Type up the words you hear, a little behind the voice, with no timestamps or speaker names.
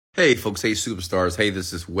Hey folks, hey superstars, hey,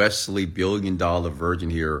 this is Wesley, $1 billion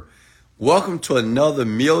virgin here. Welcome to another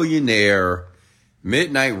Millionaire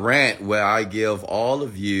Midnight rant where I give all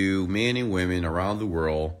of you, men and women around the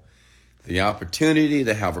world, the opportunity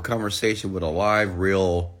to have a conversation with a live,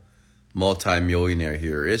 real multi-millionaire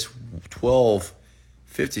here. It's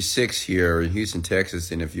 12:56 here in Houston,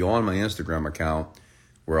 Texas, and if you're on my Instagram account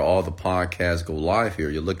where all the podcasts go live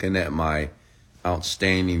here, you're looking at my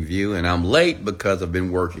outstanding view, and I'm late because I've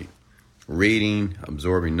been working, reading,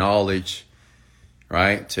 absorbing knowledge,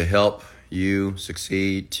 right, to help you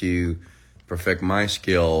succeed, to perfect my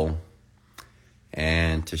skill,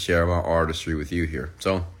 and to share my artistry with you here.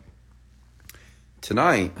 So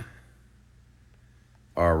tonight,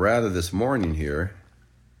 or rather this morning here,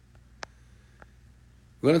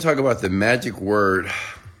 we're going to talk about the magic word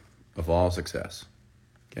of all success,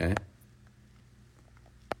 okay?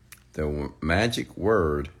 The magic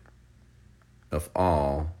word of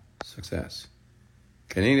all success.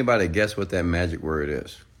 Can anybody guess what that magic word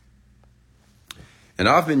is? And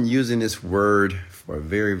I've been using this word for a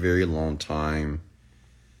very, very long time,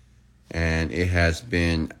 and it has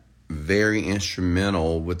been very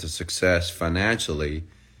instrumental with the success financially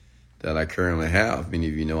that I currently have. Many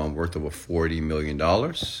of you know I'm worth over $40 million.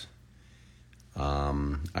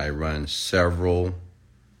 I run several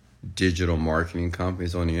digital marketing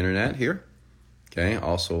companies on the internet here. Okay,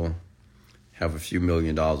 also have a few $1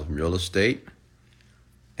 million in real estate.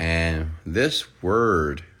 And this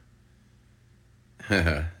word,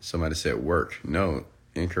 somebody said work. No,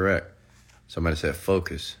 incorrect. Somebody said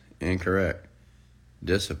focus. Incorrect.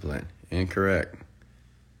 Discipline. Incorrect.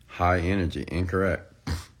 High energy. Incorrect.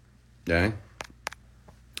 Okay.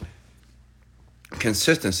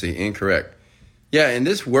 Consistency. Incorrect. Yeah, and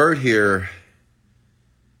this word here,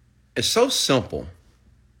 it's so simple,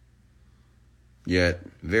 yet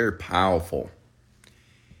very powerful.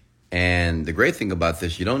 And the great thing about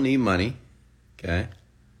this, you don't need money, okay?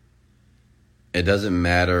 It doesn't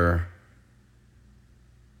matter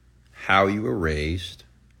how you were raised.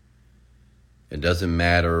 It doesn't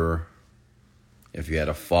matter if you had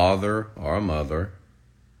a father or a mother.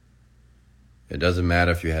 It doesn't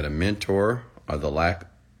matter if you had a mentor or the lack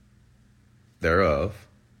thereof.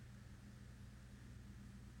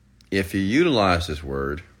 If you utilize this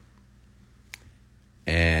word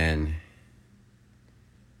and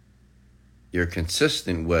you're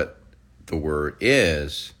consistent with the word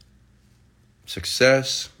is,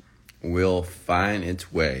 success will find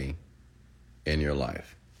its way in your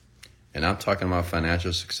life. And I'm talking about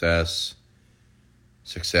financial success,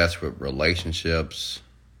 success with relationships,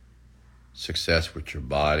 success with your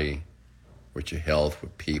body, with your health,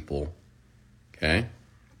 with people, okay?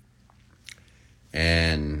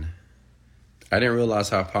 And I didn't realize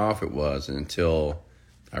how powerful it was until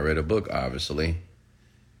I read a book, obviously,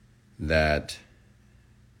 that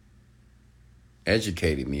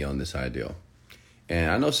educated me on this ideal. And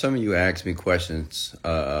I know some of you asked me questions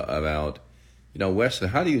about, Wesley,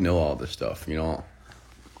 how do you know all this stuff? I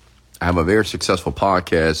have a very successful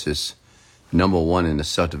podcast. It's #1 in the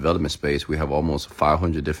self-development space. We have almost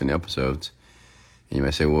 500 different episodes. And you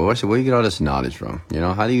may say, well, Wesley, where do you get all this knowledge from?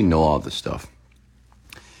 How do you know all this stuff?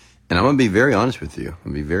 And I'm going to be very honest with you. I'm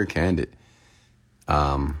going to be very candid.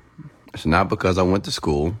 It's not because I went to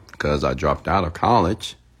school, because I dropped out of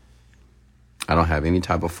college. I don't have any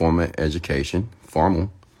type of formal education,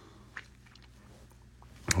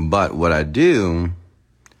 But what I do,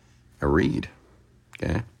 I read,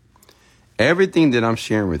 okay? Everything that I'm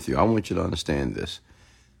sharing with you, I want you to understand this.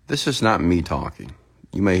 This is not me talking.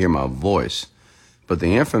 You may hear my voice, but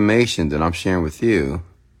the information that I'm sharing with you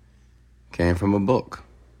came from a book.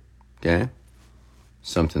 Okay?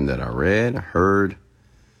 Something that I read, heard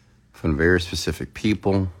from very specific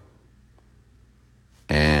people,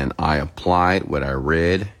 and I applied what I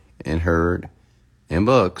read and heard in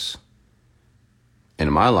books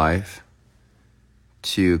in my life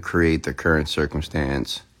to create the current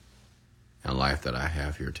circumstance and life that I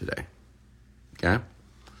have here today. Okay?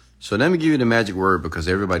 So let me give you the magic word because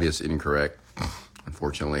everybody is incorrect,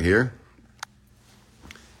 unfortunately, here.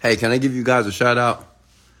 Hey, can I give you guys a shout out?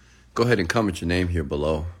 Go ahead and comment your name here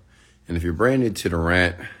below. And if you're brand new to the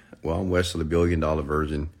rant, well, I'm Wesley, $1 billion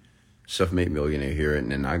virgin, self-made millionaire here. And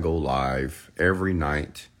then I go live every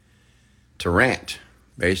night to rant.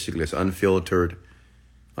 Basically, it's unfiltered,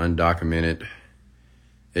 undocumented.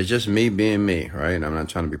 It's just me being me, right? I'm not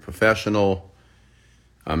trying to be professional.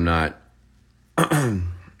 I'm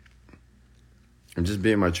just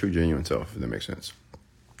being my true, genuine self, if that makes sense.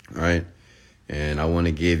 All right? And I want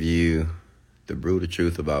to give you the brutal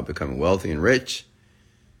truth about becoming wealthy and rich.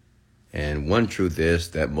 And one truth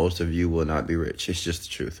is that most of you will not be rich. It's just the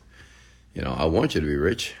truth. I want you to be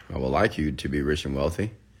rich. I would like you to be rich and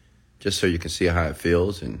wealthy, just so you can see how it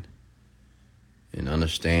feels and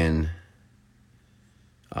understand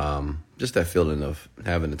just that feeling of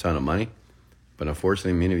having a ton of money. But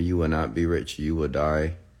unfortunately, many of you will not be rich. You will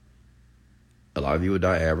die. A lot of you will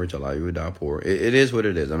die average. A lot of you will die poor. It is what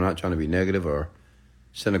it is. I'm not trying to be negative or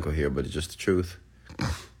cynical here, but it's just the truth.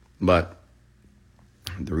 But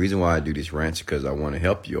the reason why I do these rants is because I want to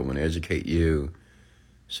help you. I want to educate you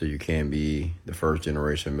so you can be the first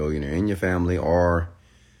generation millionaire in your family, or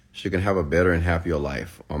so you can have a better and happier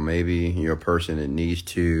life. Or maybe you're a person that needs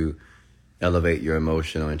to elevate your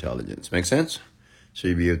emotional intelligence. Make sense? So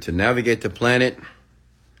you'll be able to navigate the planet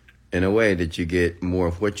in a way that you get more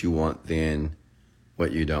of what you want than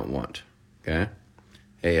what you don't want. Okay?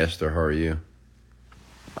 Hey, Esther, how are you?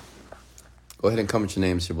 Go ahead and comment your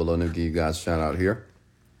names here below, and I'll give you guys a shout out here.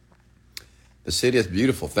 The city is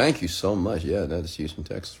beautiful. Thank you so much. Yeah, that is Houston,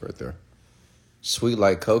 Texas right there. Sweet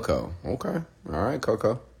like Coco. Okay. All right,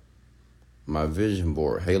 Coco. My vision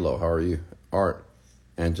board. Halo, how are you? Art.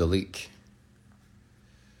 Angelique.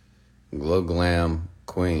 Glow Glam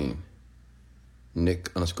Queen.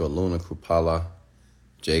 Nick_Luna Krupala.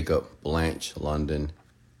 Jacob. Blanche. London.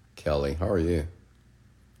 Kelly. How are you?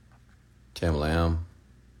 Tim Lamb.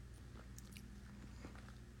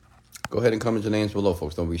 Go ahead and comment your names below,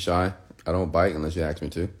 folks. Don't be shy. I don't bite unless you ask me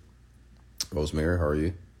to. Rosemary, how are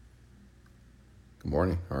you? Good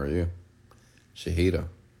morning. How are you? Shahida.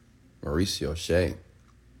 Mauricio. Shay.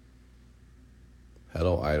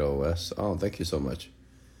 Hello, IDOS. Oh, thank you so much.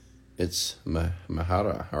 It's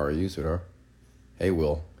Mahara. How are you, sweetheart? Hey,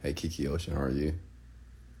 Will. Hey, Kiki Ocean. How are you?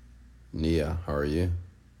 Nia. How are you?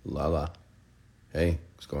 Lala. Hey,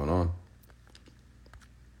 what's going on?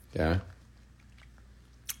 Yeah.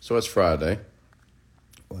 So it's Friday.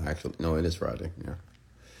 Well, actually, no, it is Friday. Yeah.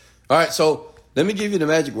 All right, so let me give you the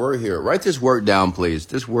magic word here. Write this word down, please.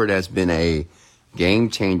 This word has been a game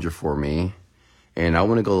changer for me, and I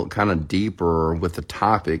want to go kind of deeper with the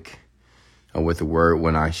topic with the word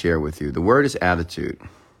when I share with you. The word is attitude,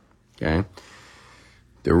 okay?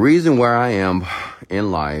 The reason where I am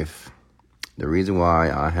in life, the reason why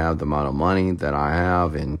I have the amount of money that I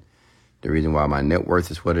have, and the reason why my net worth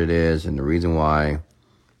is what it is, and the reason why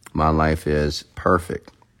my life is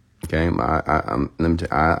perfect. Okay, I'm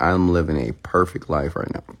living a perfect life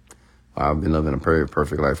right now. I've been living a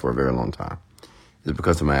perfect life for a very long time. It's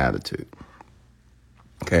because of my attitude.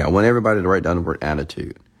 Okay, I want everybody to write down the word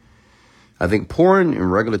attitude. I think poor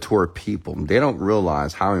and regulatory people, they don't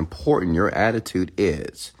realize how important your attitude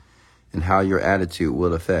is and how your attitude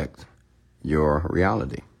will affect your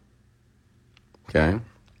reality. Okay?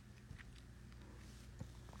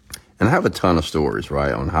 And I have a ton of stories,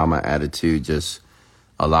 right, on how my attitude just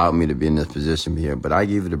allowed me to be in this position here. But I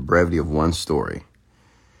give you the brevity of one story.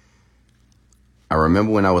 I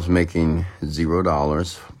remember when I was making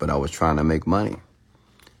 $0, but I was trying to make money.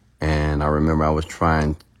 And I remember I was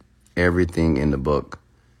trying everything in the book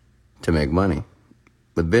to make money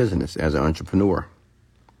with business as an entrepreneur.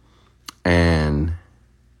 And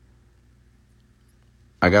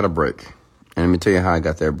I got a break. And let me tell you how I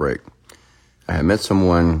got that break. I had met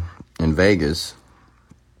someone in Vegas.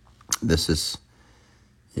 This is,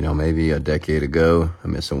 maybe a decade ago. I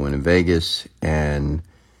met someone in Vegas, and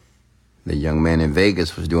the young man in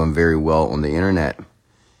Vegas was doing very well on the internet.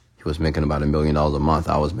 He was making about $1 million a month.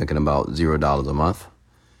 I was making about $0 a month,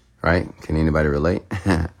 right? Can anybody relate?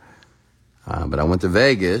 But I went to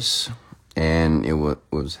Vegas, and it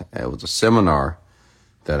was a seminar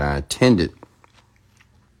that I attended.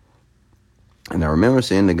 And I remember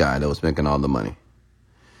seeing the guy that was making all the money.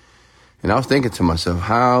 And I was thinking to myself,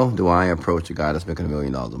 how do I approach a guy that's making $1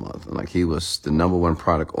 million a month? And he was the number one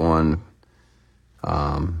product on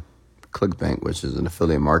ClickBank, which is an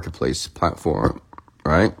affiliate marketplace platform,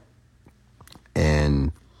 right?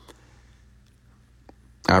 And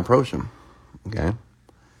I approached him, okay?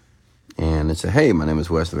 And I said, hey, my name is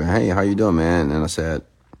Wesley. Hey, how you doing, man? And I said,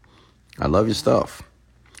 I love your stuff.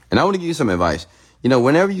 And I want to give you some advice.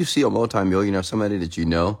 Whenever you see a multimillionaire, somebody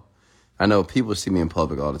that I know people see me in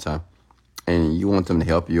public all the time, and you want them to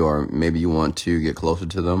help you, or maybe you want to get closer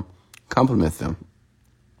to them, compliment them,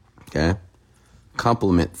 okay?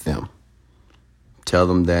 Compliment them. Tell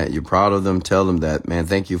them that you're proud of them. Tell them that, man,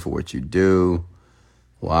 thank you for what you do.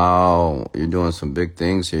 Wow, you're doing some big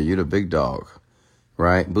things here. You're the big dog,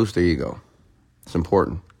 right? Boost their ego. It's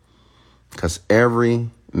important because every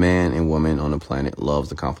man and woman on the planet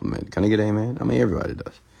loves a compliment. Can I get an amen? I mean, everybody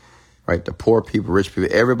does, right? The poor people, rich people,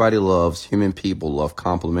 everybody loves, human people love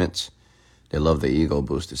compliments. They love the ego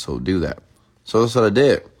boosted, so do that. So that's what I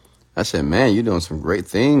did. I said, man, you're doing some great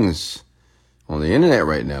things on the internet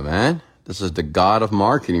right now, man. This is the god of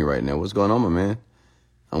marketing right now. What's going on, my man?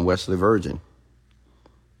 I'm Wesley Virgin.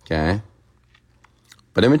 Okay?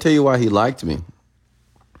 But let me tell you why he liked me.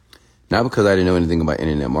 Not because I didn't know anything about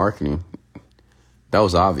internet marketing. That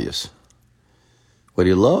was obvious. What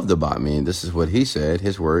he loved about me, and this is what he said,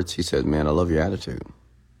 his words, he said, man, I love your attitude.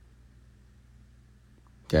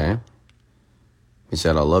 Okay? He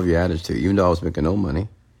said, I love your attitude. Even though I was making no money,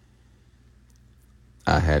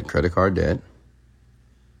 I had credit card debt.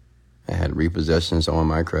 I had repossessions on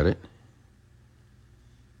my credit.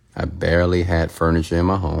 I barely had furniture in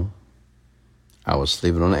my home. I was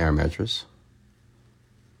sleeping on an air mattress.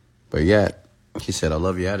 But yet, he said, I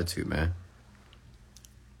love your attitude, man.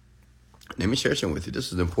 Let me share something with you.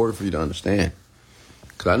 This is important for you to understand.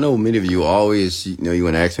 Because I know many of you always, you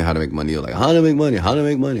want to ask me how to make money. You're like, how to make money, how to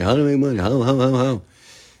make money, how to make money, how.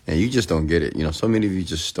 And you just don't get it. So many of you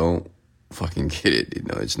just don't fucking get it.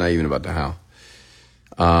 It's not even about the how.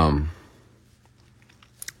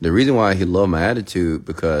 The reason why he loved my attitude,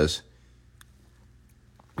 because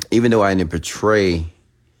even though I didn't portray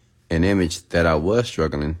an image that I was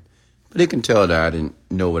struggling, but he can tell that I didn't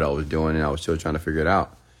know what I was doing and I was still trying to figure it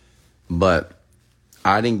out. But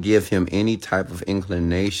I didn't give him any type of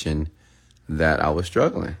inclination that I was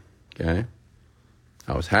struggling, okay?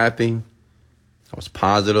 I was happy. I was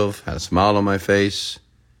positive, had a smile on my face,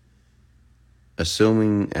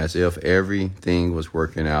 assuming as if everything was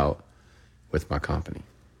working out with my company,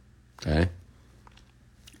 okay?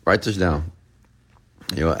 Write this down.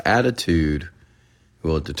 Your attitude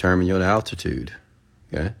will determine your altitude,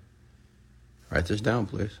 okay? Write this down,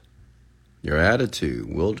 please. Your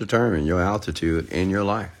attitude will determine your altitude in your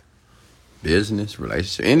life. Business,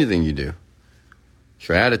 relationship, anything you do. It's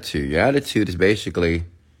your attitude. Your attitude is basically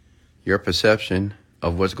your perception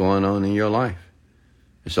of what's going on in your life.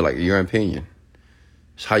 It's like your opinion.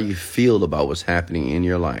 It's how you feel about what's happening in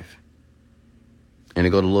your life. And to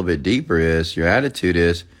go a little bit deeper is, your attitude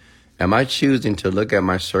is, am I choosing to look at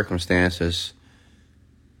my circumstances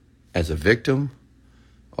as a victim?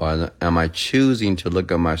 Or am I choosing to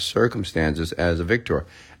look at my circumstances as a victor?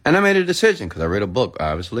 And I made a decision because I read a book,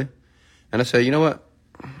 obviously. And I said, you know what?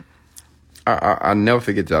 I'll never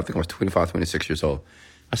forget that. I think I was 25, 26 years old.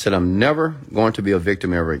 I said, I'm never going to be a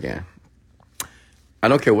victim ever again. I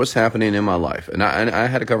don't care what's happening in my life. And I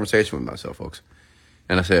had a conversation with myself, folks.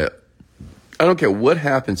 And I said, I don't care what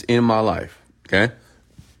happens in my life, okay?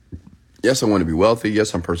 Yes, I want to be wealthy.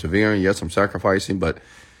 Yes, I'm persevering. Yes, I'm sacrificing. But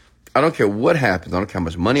I don't care what happens. I don't care how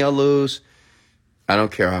much money I lose. I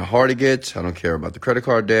don't care how hard it gets. I don't care about the credit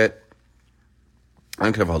card debt. I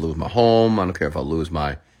don't care if I lose my home. I don't care if I lose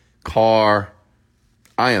my car.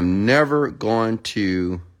 I am never going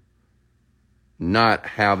to not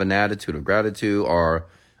have an attitude of gratitude or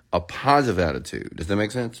a positive attitude. Does that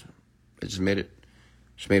make sense? I just made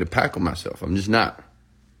a pact with myself. I'm just not.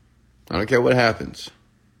 I don't care what happens.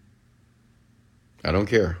 I don't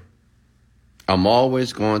care. I'm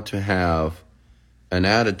always going to have an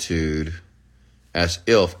attitude as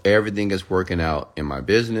if everything is working out in my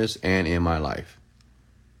business and in my life.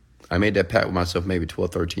 I made that pact with myself maybe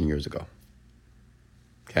 12, 13 years ago.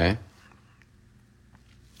 Okay?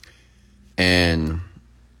 And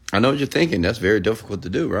I know what you're thinking. That's very difficult to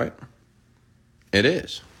do, right? It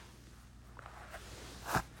is.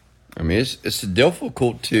 I mean, it's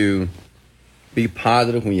difficult to be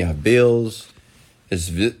positive when you have bills. It's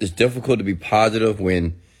difficult to be positive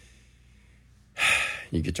when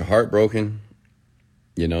you get your heart broken.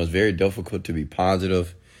 It's very difficult to be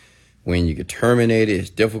positive when you get terminated. It's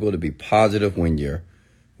difficult to be positive when you're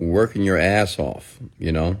working your ass off,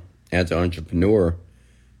 as an entrepreneur,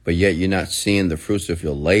 but yet you're not seeing the fruits of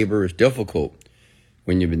your labor. It's difficult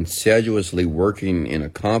when you've been sedulously working in a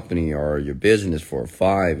company or your business for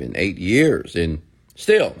 5 and 8 years and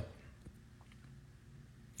still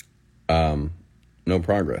no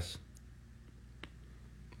progress.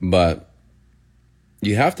 But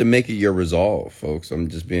you have to make it your resolve, folks. I'm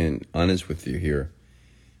just being honest with you here.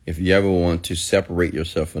 If you ever want to separate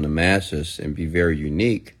yourself from the masses and be very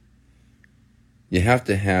unique, you have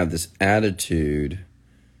to have this attitude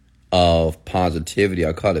of positivity.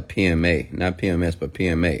 I call it PMA, not PMS, but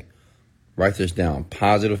PMA. Write this down.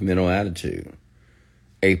 Positive mental attitude.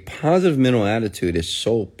 A positive mental attitude is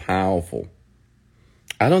so powerful.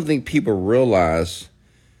 I don't think people realize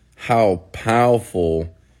how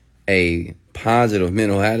powerful a positive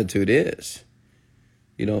mental attitude is.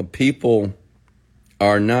 People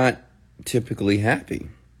are not typically happy.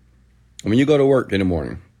 When you go to work in the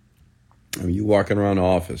morning, when you're walking around the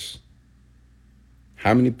office,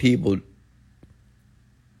 how many people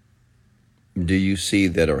do you see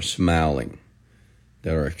that are smiling,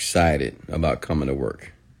 that are excited about coming to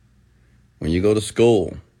work? when you go to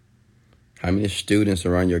school, how many students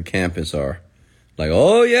around your campus are like,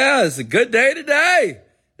 oh yeah, it's a good day today.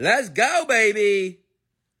 Let's go, baby.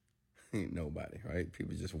 Ain't nobody, right?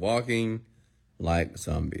 People just walking like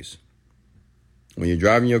zombies. When you're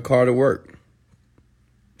driving your car to work,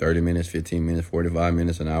 30 minutes, 15 minutes, 45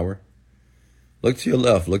 minutes, an hour, look to your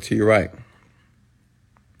left, look to your right.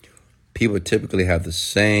 People typically have the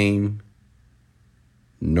same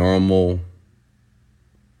normal,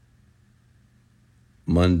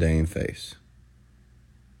 mundane face.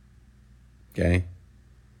 Okay?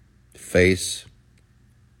 Face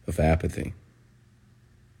of apathy,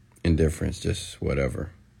 indifference, just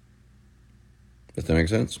whatever. Does that make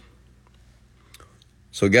sense?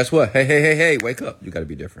 So guess what? Hey, wake up. You got to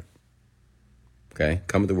be different. Okay?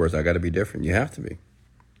 Come with the words, I got to be different. You have to be.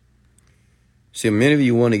 See, many of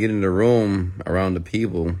you want to get in the room around the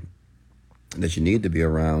people that you need to be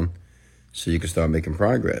around so you can start making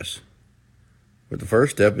progress. But the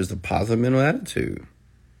first step is the positive mental attitude.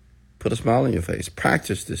 Put a smile on your face.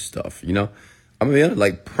 Practice this stuff. I'm going to be honest,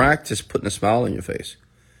 like practice putting a smile on your face.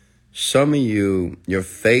 Some of you, your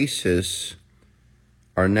faces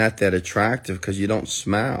are not that attractive because you don't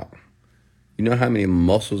smile. You know how many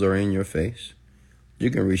muscles are in your face? You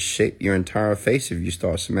can reshape your entire face if you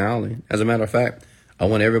start smiling. As a matter of fact, I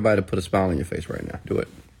want everybody to put a smile on your face right now. Do it.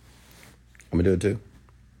 I'm going to do it too.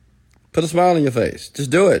 Put a smile on your face. Just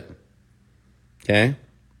do it. Okay?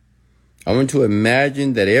 I want you to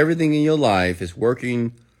imagine that everything in your life is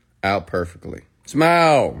working out perfectly.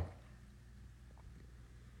 Smile.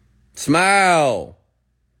 Smile.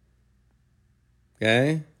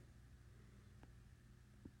 Okay?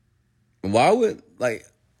 Why would,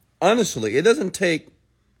 honestly, it doesn't take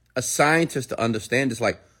a scientist to understand this.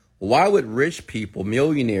 Why would rich people,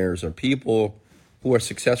 millionaires, or people who are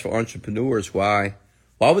successful entrepreneurs, why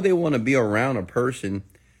would they want to be around a person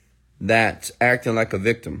that's acting like a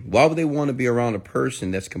victim? Why would they want to be around a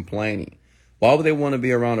person that's complaining? Why would they want to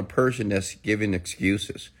be around a person that's giving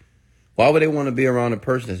excuses? Why would they want to be around a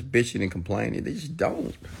person that's bitching and complaining? They just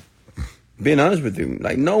don't. Being honest with you,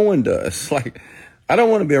 no one does. I don't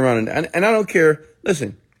want to be around, and I don't care.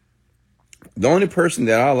 Listen, the only person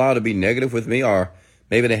that I allow to be negative with me, or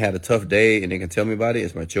maybe they had a tough day and they can tell me about it,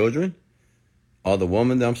 is my children or the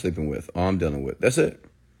woman that I'm sleeping with or I'm dealing with. That's it.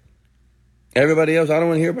 Everybody else, I don't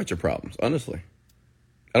want to hear about your problems, honestly.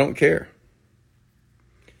 I don't care.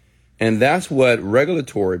 And that's what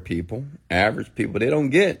regulatory people, average people, they don't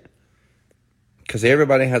get. Because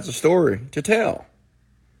everybody has a story to tell.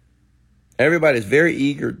 Everybody's very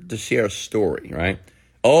eager to share a story, right?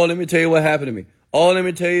 Oh, let me tell you what happened to me. Oh, let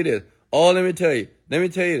me tell you this. Oh, let me tell you. Let me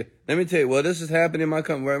tell you. Let me tell you. Well, this is happening in my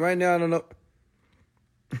company. Right now, I don't know.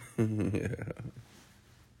 Yeah.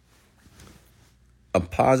 A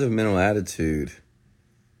positive mental attitude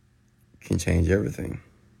can change everything.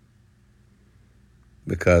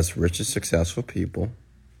 Because rich and successful people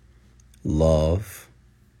love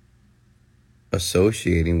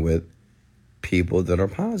associating with people that are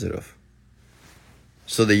positive.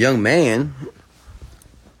 So the young man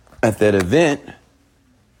at that event,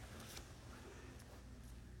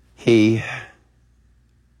 he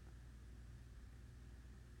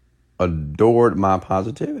adored my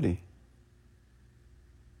positivity.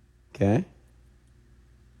 Okay?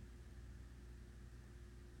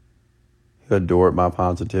 He adored my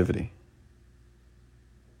positivity.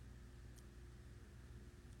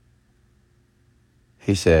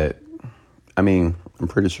 He said, I'm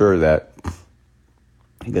pretty sure that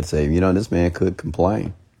he could say, this man could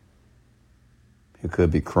complain. He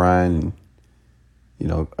could be crying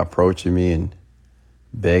and, approaching me and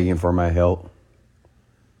begging for my help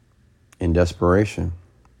in desperation.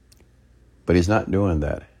 But he's not doing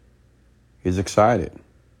that. He's excited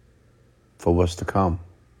for what's to come.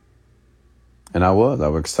 And I was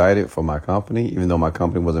excited for my company, even though my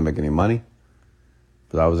company wasn't making any money.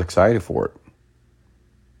 But I was excited for it.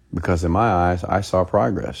 Because in my eyes, I saw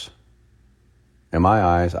progress. In my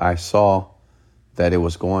eyes, I saw that it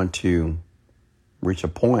was going to reach a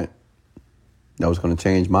point that was going to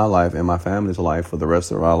change my life and my family's life for the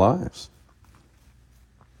rest of our lives.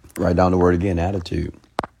 Write down the word again, attitude.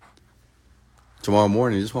 Tomorrow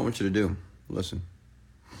morning, this is what I want you to do. Listen.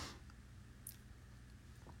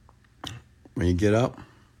 When you get up,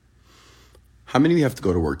 how many of you have to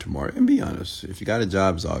go to work tomorrow? And be honest, if you got a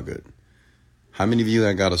job, it's all good. How many of you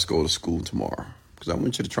got to go to school tomorrow? Because I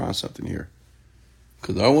want you to try something here.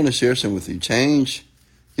 Because I want to share something with you. Change,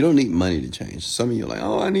 you don't need money to change. Some of you are like,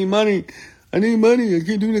 oh, I need money. I can't do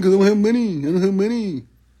that because I don't have money.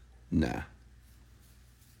 Nah.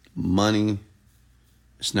 Money,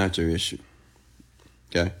 it's not your issue.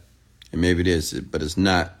 Okay? And maybe it is, but it's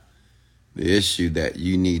not the issue that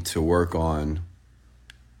you need to work on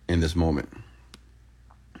in this moment.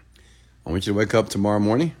 I want you to wake up tomorrow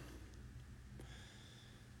morning,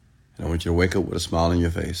 and I want you to wake up with a smile on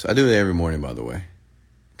your face. I do it every morning, by the way.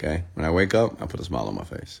 Okay? When I wake up, I put a smile on my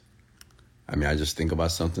face. I just think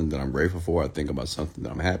about something that I'm grateful for. I think about something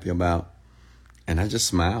that I'm happy about. And I just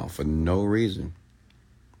smile for no reason.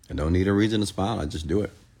 I don't need a reason to smile. I just do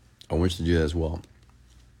it. I want you to do that as well.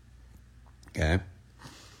 Okay?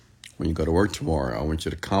 When you go to work tomorrow, I want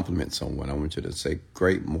you to compliment someone. I want you to say,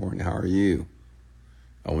 great morning, how are you?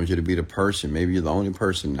 I want you to be the person. Maybe you're the only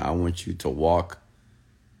person. I want you to walk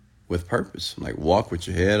with purpose. Like walk with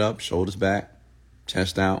your head up, shoulders back,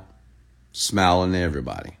 chest out, smiling at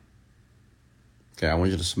everybody. Okay, I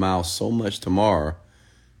want you to smile so much tomorrow,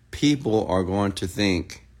 people are going to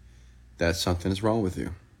think that something is wrong with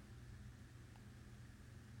you.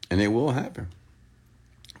 And it will happen.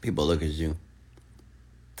 People look at you.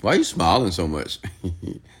 Why are you smiling so much?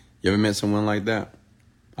 You ever met someone like that?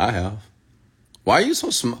 I have. Why are you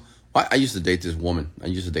so small? I used to date this woman. I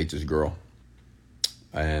used to date this girl.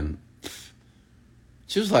 And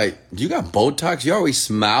she was like, do you got Botox? You're always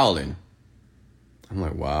smiling. I'm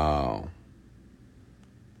like, wow.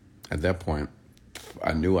 At that point,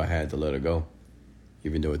 I knew I had to let her go,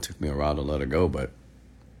 even though it took me a while to let her go. But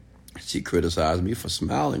she criticized me for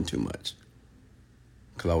smiling too much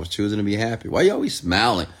because I was choosing to be happy. Why you always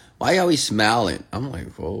smiling? Why you always smiling? I'm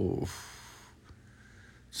like, whoa.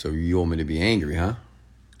 So you want me to be angry, huh?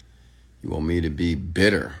 You want me to be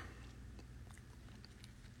bitter?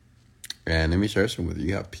 And let me share something with you.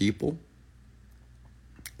 You have people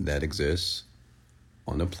that exist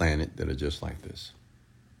on the planet that are just like this.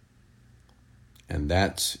 And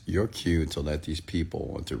that's your cue to let these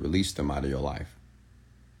people, or to release them out of your life.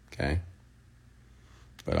 Okay?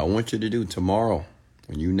 But I want you to do tomorrow,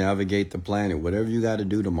 when you navigate the planet, whatever you got to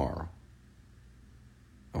do tomorrow,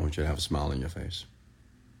 I want you to have a smile on your face.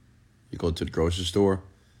 You go to the grocery store,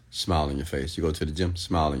 smile on your face. You go to the gym,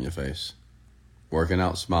 smile on your face. Working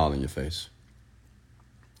out, smile on your face.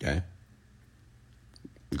 Okay?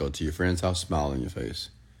 Go to your friend's house, smile on your face.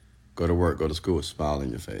 Go to work, go to school, smile on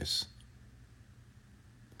your face.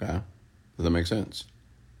 Okay? Does that make sense?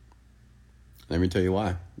 Let me tell you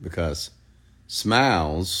why. Because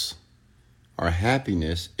smiles, or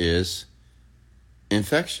happiness, is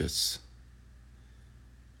infectious.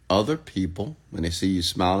 Other people, when they see you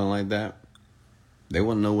smiling like that, they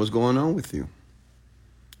want to know what's going on with you.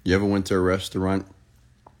 You ever went to a restaurant,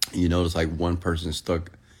 you notice like one person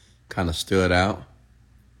kind of stood out?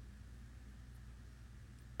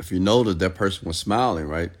 If you noticed that person was smiling,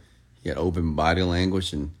 right? He had open body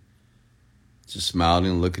language and just smiling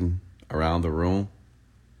and looking around the room.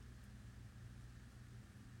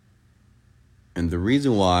 And the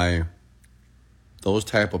reason why those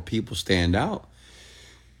type of people stand out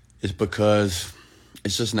is because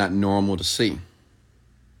it's just not normal to see.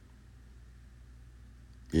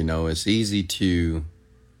 You know, it's easy to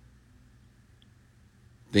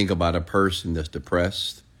think about a person that's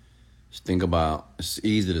depressed. It's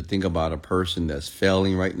easy to think about a person that's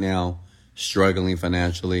failing right now, struggling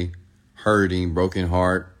financially, hurting, broken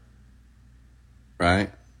heart,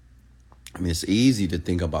 right? It's easy to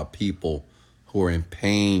think about people who are in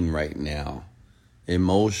pain right now,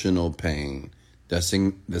 emotional pain, that's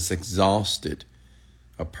exhausted,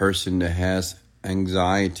 a person that has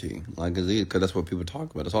anxiety, like disease, because that's what people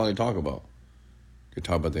talk about. That's all they talk about. They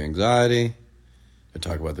talk about the anxiety. They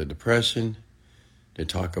talk about the depression. They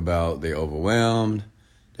talk about they're overwhelmed.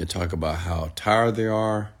 They talk about how tired they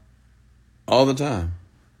are all the time.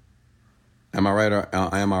 Am I right or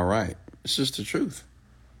am I right? It's just the truth.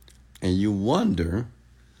 And you wonder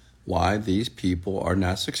why these people are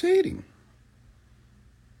not succeeding.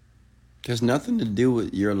 It has nothing to do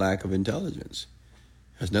with your lack of intelligence.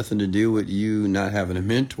 It has nothing to do with you not having a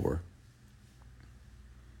mentor.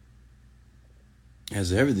 It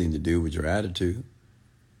has everything to do with your attitude.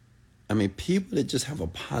 People that just have a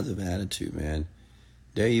positive attitude, man,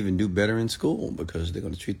 they even do better in school because they're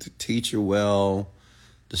going to treat the teacher well.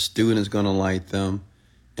 The student is going to like them.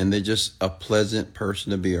 And they're just a pleasant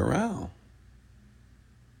person to be around.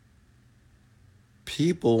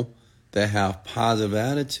 People that have positive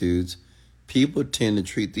attitudes, people tend to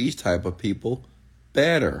treat these type of people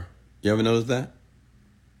better. You ever notice that?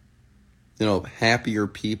 Happier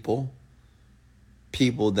people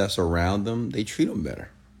that's around them, they treat them better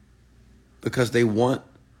because they want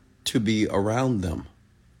to be around them.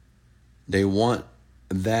 They want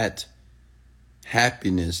that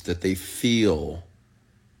happiness that they feel.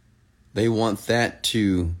 They want that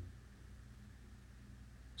to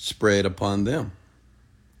spread upon them.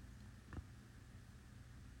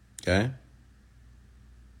 Okay?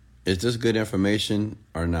 Is this good information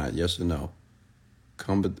or not? Yes or no?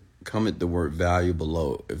 Comment the word value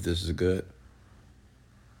below if this is good.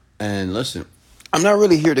 And listen, I'm not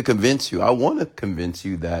really here to convince you. I want to convince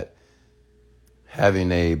you that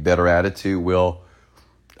having a better attitude will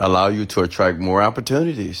allow you to attract more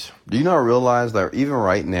opportunities. Do you not realize that even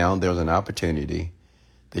right now, there's an opportunity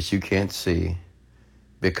that you can't see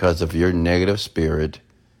because of your negative spirit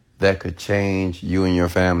that could change you and your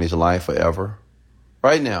family's life forever?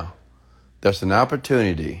 Right now, there's an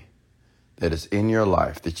opportunity that is in your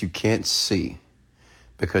life that you can't see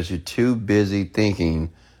because you're too busy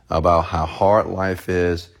thinking about how hard life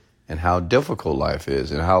is and how difficult life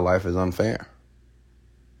is and how life is unfair.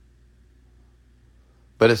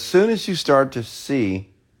 But as soon as you start to see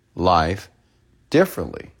life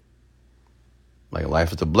differently, like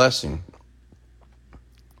life is a blessing,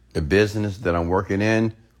 the business that I'm working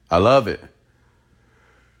in, I love it.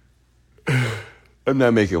 I'm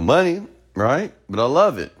not making money, right? But I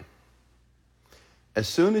love it. As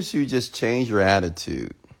soon as you just change your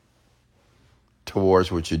attitude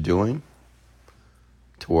towards what you're doing,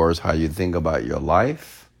 towards how you think about your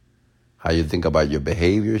life, how you think about your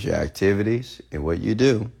behaviors, your activities, and what you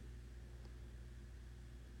do,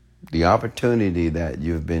 the opportunity that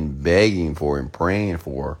you've been begging for and praying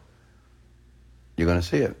for, you're going to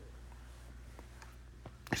see it.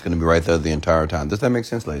 It's going to be right there the entire time. Does that make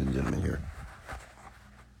sense, ladies and gentlemen, here?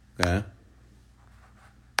 Okay?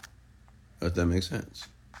 Does that make sense?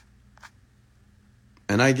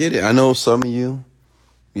 And I get it. I know some of you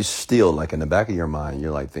still, like in the back of your mind,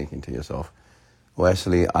 you're like thinking to yourself,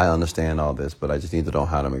 Wesley, I understand all this, but I just need to know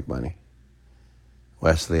how to make money.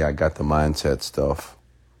 Wesley, I got the mindset stuff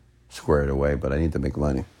squared away, but I need to make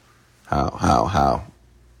money. How?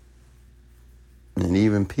 And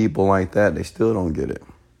even people like that, they still don't get it.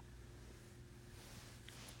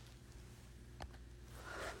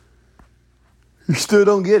 You still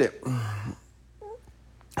don't get it.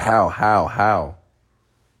 How?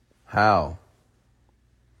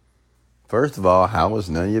 First of all, how is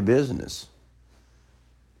none of your business?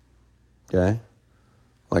 Okay?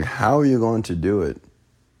 Like, how are you going to do it?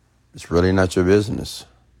 It's really not your business.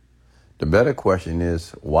 The better question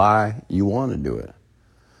is why you want to do it.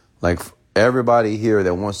 Like, everybody here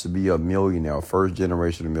that wants to be a millionaire, first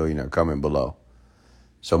generation of millionaire, comment below.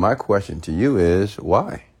 So my question to you is,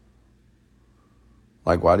 why?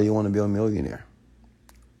 Like, why do you want to be a millionaire?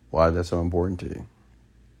 Why is that so important to you?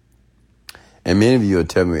 And many of you will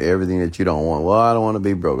tell me everything that you don't want. Well, I don't want to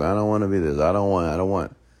be broke. I don't want to be this. I don't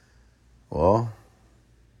want. Well,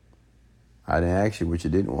 I didn't ask you what you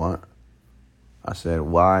didn't want. I said,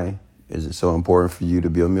 why is it so important for you to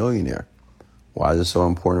be a millionaire? Why is it so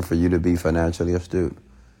important for you to be financially astute?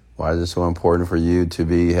 Why is it so important for you to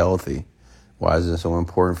be healthy? Why is it so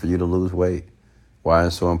important for you to lose weight? Why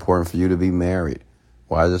is it so important for you to be married?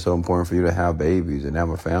 Why is it so important for you to have babies and have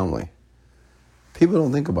a family? People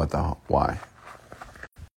don't think about the why.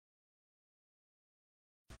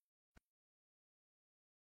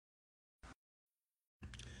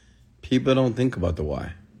 People don't think about the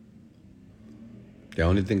why. They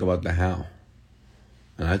only think about the how.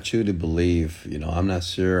 And I truly believe, I'm not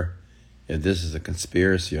sure if this is a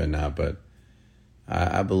conspiracy or not, but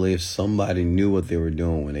I believe somebody knew what they were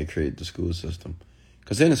doing when they created the school system.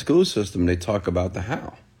 Because in the school system, they talk about the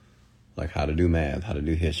how. Like how to do math, how to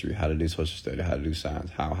do history, how to do social studies, how to do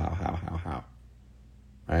science, how.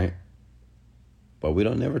 Right? But we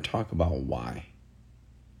don't never talk about why.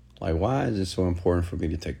 Like, why is it so important for me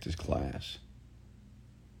to take this class?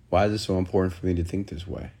 Why is it so important for me to think this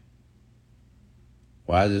way?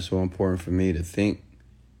 Why is it so important for me to think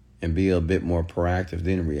and be a bit more proactive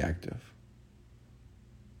than reactive?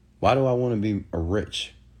 Why do I want to be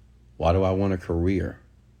rich? Why do I want a career?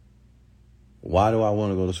 Why do I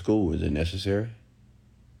want to go to school? Is it necessary?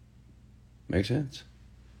 Make sense?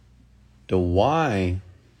 The why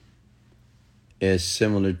is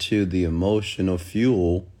similar to the emotional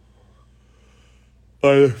fuel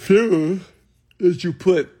or the fuel that you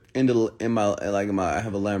put in my I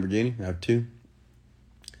have a Lamborghini. I have two.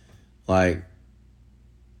 Like,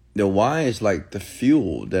 the why is like the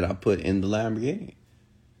fuel that I put in the Lamborghini.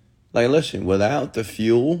 Like, listen, without the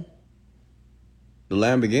fuel, the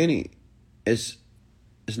Lamborghini, it's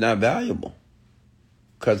not valuable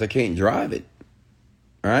because I can't drive it,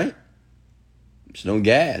 right? There's no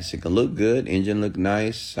gas. It can look good, engine look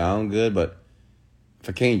nice, sound good, but if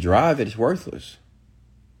I can't drive it, it's worthless.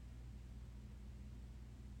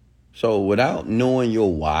 So without knowing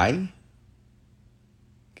your why,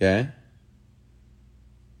 okay,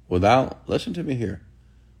 listen to me here,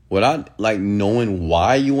 without like knowing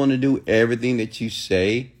why you want to do everything that you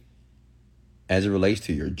say as it relates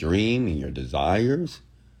to your dream and your desires,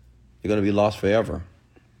 you're going to be lost forever.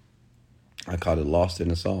 I call it lost in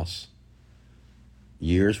the sauce.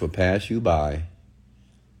 Years will pass you by,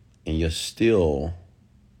 and you'll still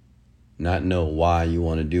not know why you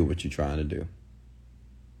want to do what you're trying to do.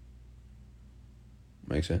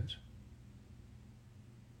 Make sense?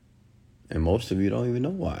 And most of you don't even know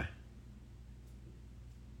why.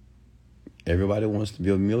 Everybody wants to be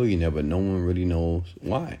a millionaire, but no one really knows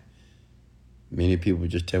why. Many people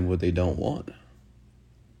just tell me what they don't want.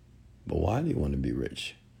 But why do you want to be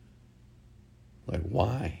rich? Like,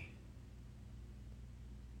 why?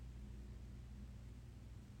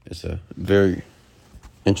 It's a very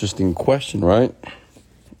interesting question, right?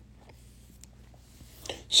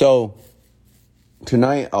 So,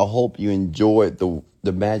 tonight, I hope you enjoyed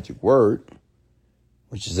the magic word,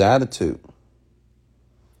 which is attitude.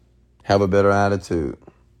 Have a better attitude.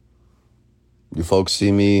 You folks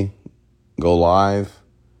see me go live.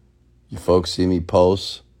 You folks see me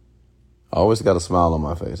post. I always got a smile on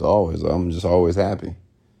my face. Always. I'm just always happy.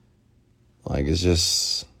 Like, it's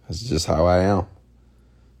just how I am.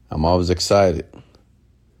 I'm always excited.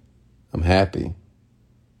 I'm happy.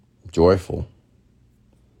 Joyful.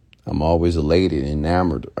 I'm always elated,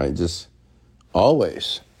 enamored. Right? Just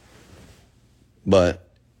always. But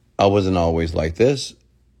I wasn't always like this.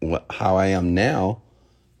 How I am now,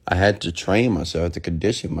 I had to train myself, to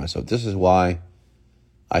condition myself. This is why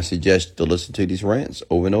I suggest to listen to these rants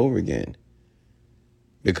over and over again.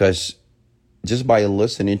 Because just by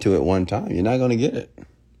listening to it one time, you're not going to get it.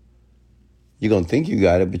 You're going to think you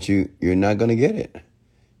got it, but you're not going to get it.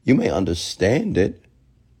 You may understand it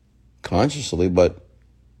consciously, but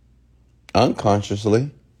unconsciously,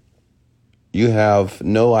 you have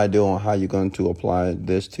no idea on how you're going to apply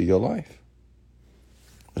this to your life.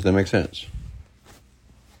 Does that make sense?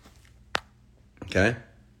 Okay?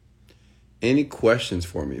 Any questions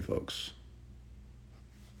for me, folks?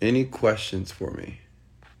 Any questions for me?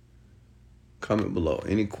 Comment below.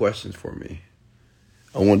 Any questions for me?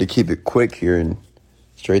 I wanted to keep it quick here and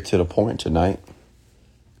straight to the point tonight.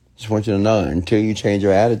 Just want you to know, until you change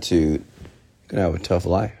your attitude, you're going to have a tough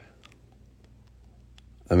life.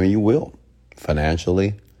 I mean, you will.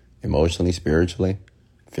 Financially, emotionally, spiritually,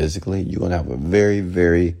 physically, you're going to have a very,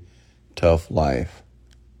 very tough life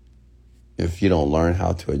if you don't learn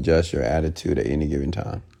how to adjust your attitude at any given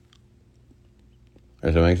time.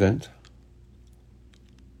 Does that make sense?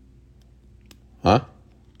 Huh?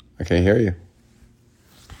 I can't hear you.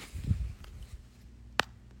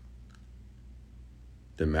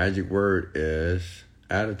 The magic word is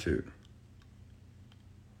attitude.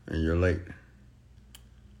 And you're late.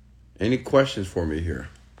 Any questions for me here?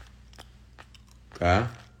 Okay?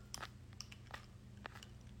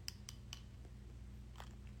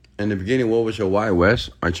 In the beginning, what was your why,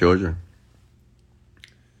 Wes? My children.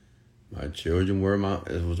 My children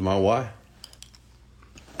it was my why.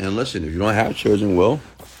 And listen, if you don't have children, well,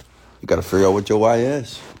 you got to figure out what your why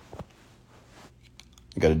is.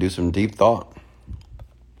 You got to do some deep thought.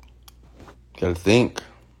 You got to think,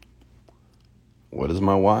 what is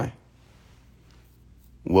my why?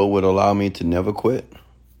 What would allow me to never quit?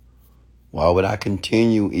 Why would I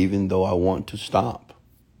continue even though I want to stop?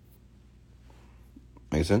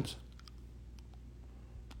 Make sense?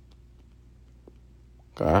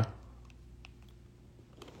 Okay.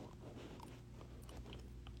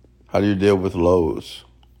 How do you deal with lows?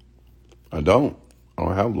 I don't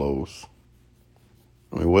have lows.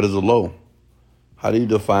 I mean, what is a low? How do you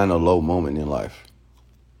define a low moment in life?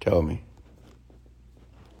 Tell me.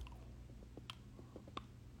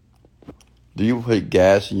 Do you put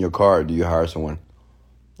gas in your car or do you hire someone?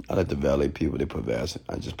 I let the valet people, they put gas in.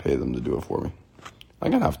 I just pay them to do it for me. I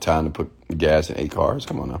got enough time to put gas in 8 cars.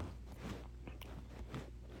 Come on now.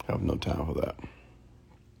 I have no time for that.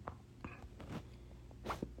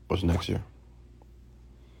 What's next year?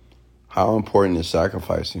 How important is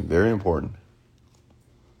sacrificing? Very important.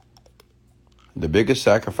 The biggest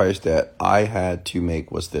sacrifice that I had to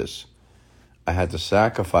make was this. I had to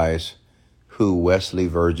sacrifice who Wesley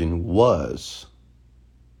Virgin was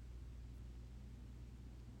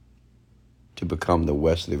to become the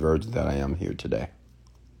Wesley Virgin that I am here today.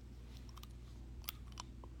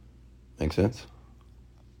 Make sense?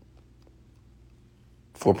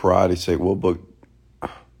 For variety's sake, what book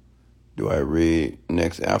do I read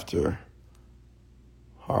next after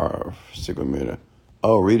Harv Sigmund?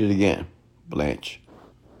 Oh, read it again, Blanche.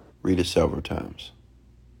 Read it several times.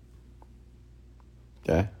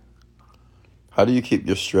 Okay? How do you keep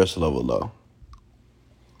your stress level low?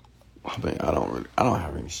 I mean, I don't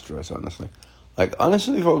have any stress, honestly. Like,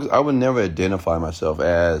 honestly, folks, I would never identify myself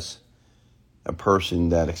as a person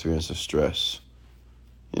that experiences stress.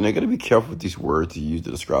 You got to be careful with these words you use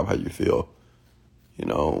to describe how you feel.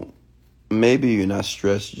 Maybe you're not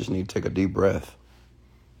stressed, you just need to take a deep breath,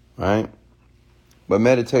 right? But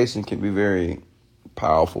meditation can be very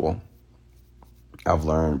powerful. I've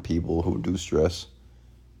learned people who do stress,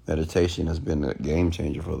 meditation has been a game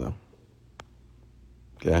changer for them.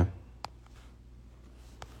 Okay?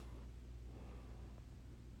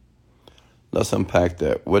 Let's unpack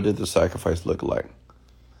that. What did the sacrifice look like?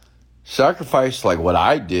 Sacrifice, like what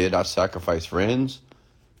I did, I sacrificed friends,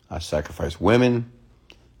 I sacrificed women,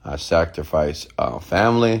 I sacrificed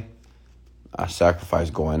family, I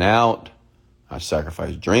sacrificed going out, I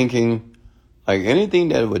sacrificed drinking. Like anything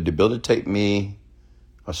that would debilitate me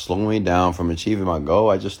or slow me down from achieving my goal,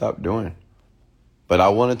 I just stopped doing. But I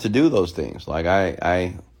wanted to do those things. Like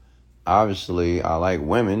I obviously I like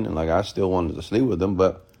women, and like I still wanted to sleep with them,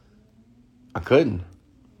 but I couldn't.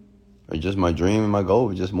 It's just my dream and my goal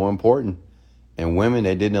was just more important. And women,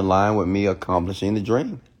 they didn't align with me accomplishing the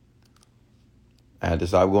dream. I had to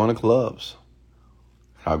stop going to clubs,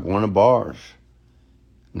 stop going to bars.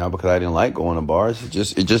 Not because I didn't like going to bars. It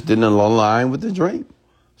just didn't align with the dream.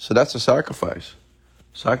 So that's a sacrifice.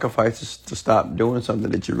 Sacrifice is to stop doing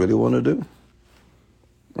something that you really want to do.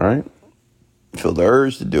 Right? You feel the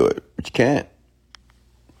urge to do it, but you can't.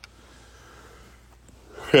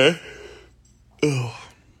 Okay. Ugh.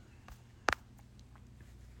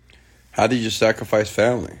 How did you sacrifice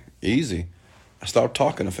family? Easy. I stopped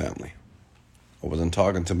talking to family. I wasn't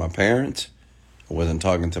talking to my parents. I wasn't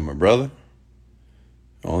talking to my brother.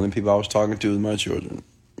 The only people I was talking to was my children.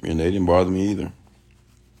 And they didn't bother me either.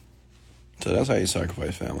 So that's how you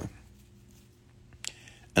sacrifice family.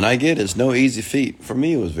 And I get it. It's no easy feat. For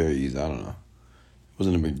me, it was very easy. I don't know. It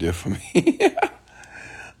wasn't a big deal for me.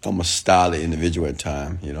 I'm a stylish individual at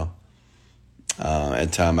times,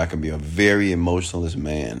 At times, I can be a very emotionalist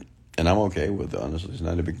man. And I'm okay with it, honestly. It's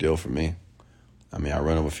not a big deal for me. I mean, I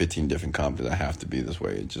run over 15 different companies. I have to be this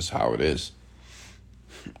way. It's just how it is.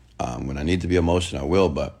 When I need to be emotional, I will.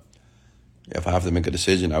 But if I have to make a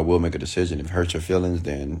decision, I will make a decision. If it hurts your feelings,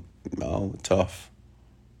 then, tough.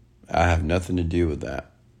 I have nothing to do with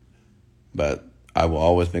that. But I will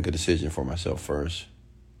always make a decision for myself first.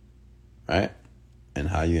 Right? And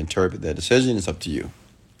how you interpret that decision is up to you.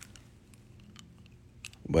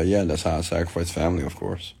 But yeah, that's how I sacrifice family, of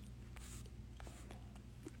course.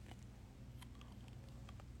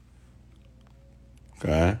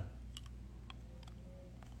 Okay.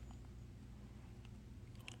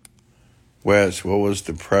 Wes, what was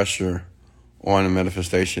the pressure on the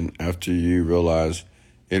manifestation after you realized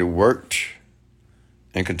it worked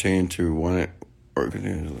and continued to want it work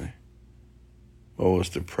continuously? What was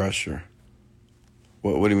the pressure?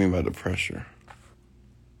 What do you mean by the pressure?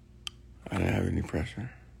 I didn't have any pressure.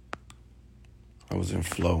 I was in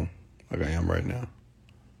flow like I am right now.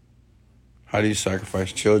 How do you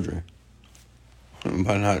sacrifice children?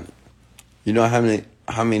 By not,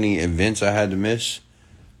 how many events I had to miss?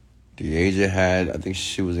 The age I had, I think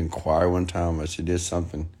she was in choir one time, or she did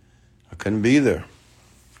something. I couldn't be there.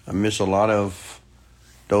 I missed a lot of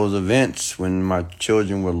those events when my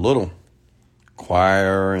children were little.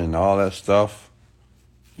 Choir and all that stuff.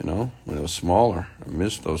 When it was smaller. I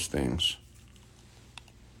missed those things.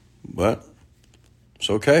 But it's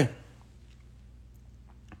okay.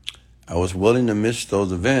 I was willing to miss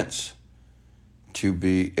those events to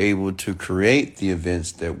be able to create the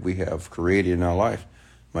events that we have created in our life.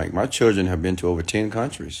 Like my children have been to over 10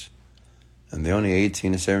 countries, and they're only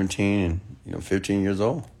 18 and 17 and 15 years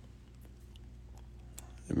old.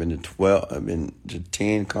 I've been to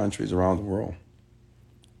 10 countries around the world.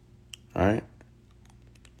 All right?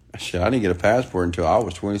 Shit, I didn't get a passport until I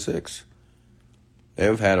was 26.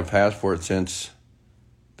 They've had a passport since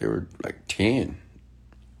they were like 10.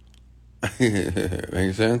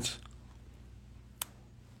 Make sense?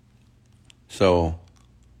 So,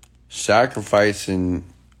 sacrificing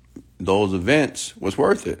those events was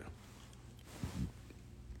worth it.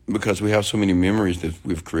 Because we have so many memories that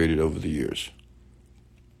we've created over the years.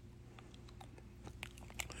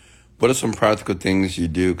 What are some practical things you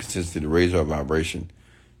do consistently to raise our vibration?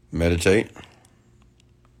 Meditate.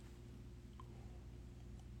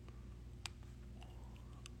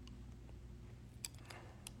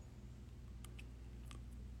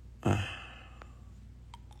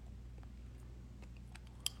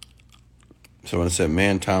 So when I said,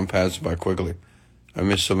 man, time passes by quickly, I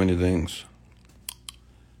miss so many things.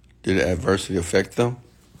 Did adversity affect them?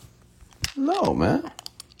 No, man.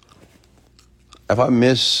 If I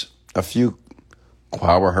miss a few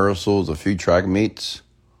choir rehearsals, a few track meets,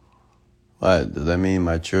 what? Does that mean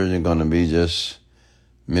my children are going to be just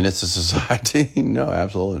menace to society? No,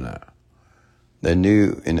 absolutely not. They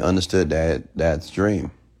knew and understood dad's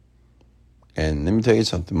dream. And let me tell you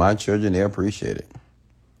something. My children, they appreciate it.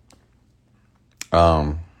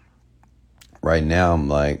 Right now, I'm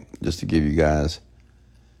like, just to give you guys,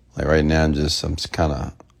 like right now,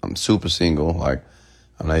 I'm super single. Like,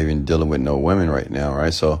 I'm not even dealing with no women right now,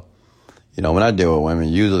 right? So, when I deal with women,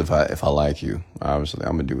 usually if I like you, obviously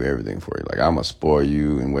I'm gonna do everything for you. Like, I'm gonna spoil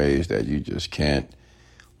you in ways that you just can't.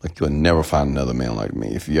 Like, you'll never find another man like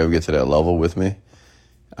me. If you ever get to that level with me,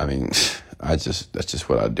 I mean, that's just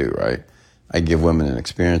what I do, right? I give women an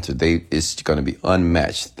experience that it's gonna be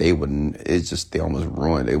unmatched. They almost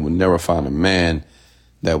ruined. They would never find a man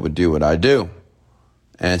that would do what I do.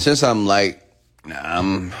 And since I'm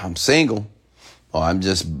single, or I'm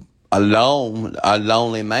just alone, a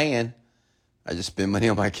lonely man, I just spend money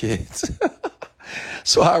on my kids.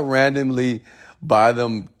 So I randomly buy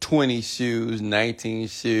them 20 shoes, 19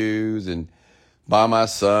 shoes, and buy my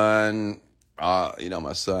son.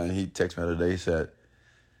 My son, he texted me the other day, he said,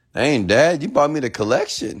 "Dang, Dad, you bought me the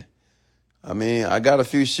collection. I mean, I got a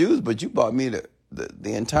few shoes, but you bought me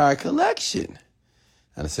the entire collection."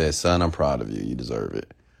 And I said, "Son, I'm proud of you. You deserve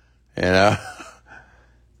it."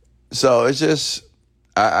 So it's just,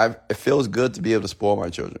 it feels good to be able to spoil my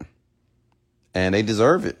children. And they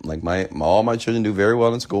deserve it. Like all my children do very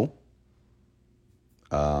well in school.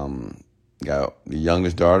 Got the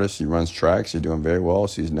youngest daughter, she runs track. She's doing very well.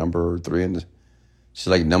 She's number 3 in the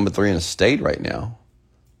state right now.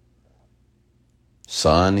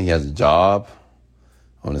 Son, he has a job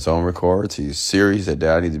on his own records. He's serious. He said,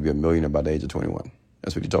 "Dad, I need to be a millionaire by the age of 21.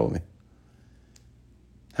 That's what he told me.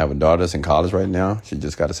 Have a daughter that's in college right now. She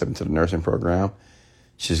just got accepted to the nursing program.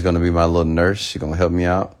 She's going to be my little nurse. She's going to help me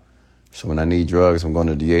out. So when I need drugs, I'm going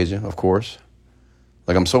to DeAsia, of course.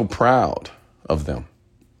 Like, I'm so proud of them.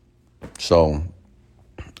 So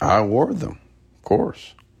I award them, of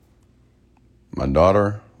course. My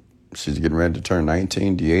daughter, she's getting ready to turn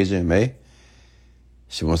 19, DeAsia in May.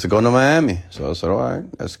 She wants to go to Miami. So I said, all right,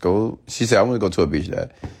 let's go. She said, "I want to go to a beach,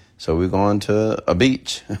 Dad." So we're going to a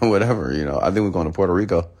beach, whatever, I think we're going to Puerto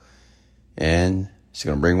Rico. And she's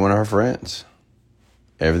going to bring one of her friends.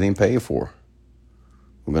 Everything paid for.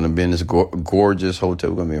 We're going to be in this gorgeous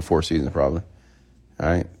hotel. We're going to be in Four Seasons probably. All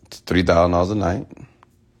right. It's $3,000 a night.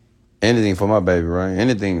 Anything for my baby, right?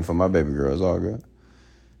 Anything for my baby girl is all good.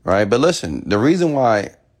 Right? But listen, the reason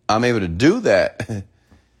why I'm able to do that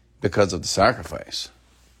because of the sacrifice.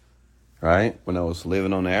 Right? When I was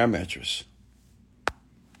living on the air mattress.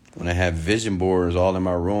 When I had vision boards all in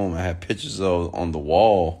my room, I had pictures on the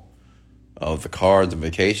wall of the cards and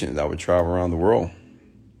vacations I would travel around the world.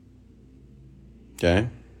 Okay?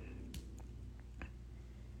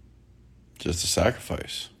 Just a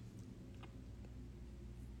sacrifice.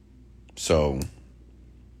 So,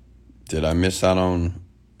 did I miss out on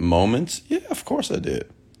moments? Yeah, of course I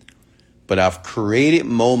did. But I've created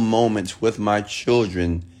more moments with my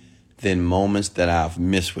children than moments that I've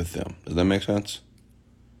missed with them. Does that make sense?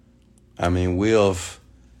 I mean, we've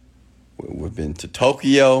been to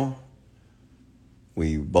Tokyo.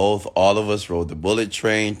 All of us rode the bullet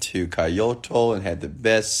train to Kyoto and had the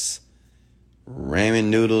best ramen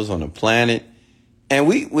noodles on the planet. And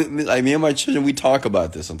we like me and my children, we talk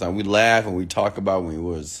about this sometimes. We laugh and we talk about when we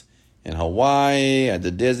was in Hawaii at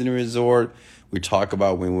the Disney Resort. We talk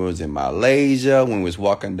about when we was in Malaysia, when we was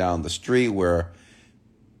walking down the street where,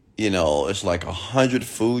 it's like 100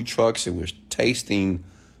 food trucks and we're tasting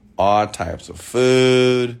all types of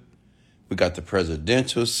food. We got the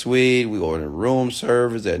presidential suite. We ordered room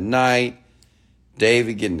service at night.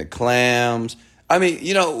 David getting the clams. I mean,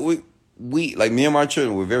 we like me and my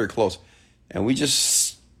children, we're very close. And we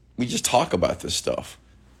just talk about this stuff.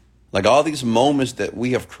 Like all these moments that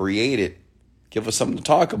we have created give us something to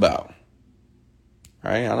talk about.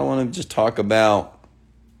 Right? I don't want to just talk about,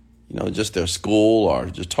 just their school or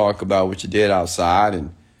just talk about what you did outside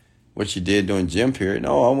and what you did during gym period.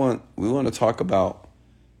 No, we want to talk about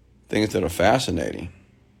things that are fascinating.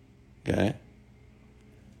 Okay?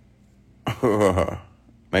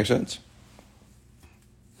 Make sense?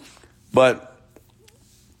 But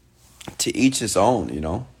to each his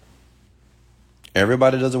own,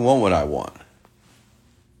 Everybody doesn't want what I want.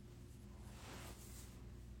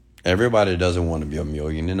 Everybody doesn't want to be a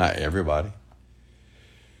millionaire. Not everybody.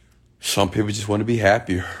 Some people just want to be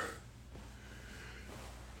happier.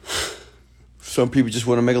 Some people just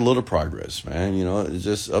want to make a little progress, man. It's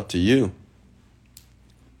just up to you.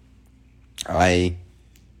 I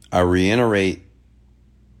reiterate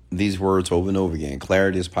these words over and over again.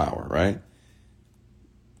 Clarity is power, right?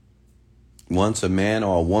 Once a man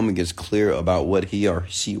or a woman gets clear about what he or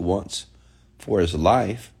she wants for his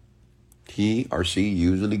life, he or she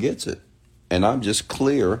usually gets it. And I'm just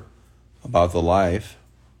clear about the life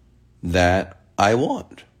that I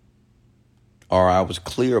want. Or I was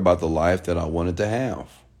clear about the life that I wanted to have.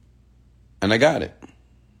 And I got it.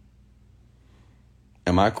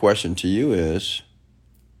 And my question to you is,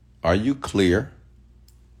 are you clear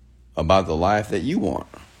about the life that you want?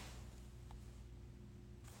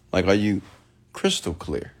 Like, are you crystal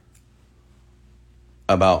clear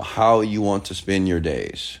about how you want to spend your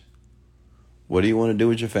days? What do you want to do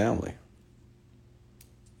with your family?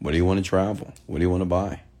 What do you want to travel? What do you want to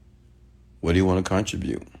buy? What do you want to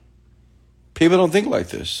contribute? People don't think like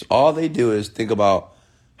this. All they do is think about,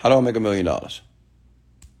 how do I make $1 million?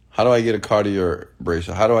 How do I get a Cartier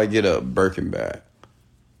bracelet? How do I get a Birkin bag?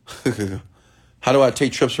 How do I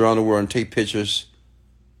take trips around the world and take pictures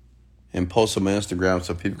and post them on Instagram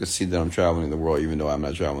so people can see that I'm traveling the world, even though I'm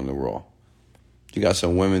not traveling the world? You got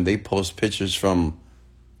some women, they post pictures from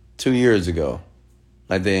 2 years ago,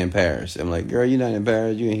 like they're in Paris. I'm like, girl, you're not in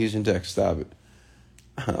Paris. You're in Houston, Texas. Stop it.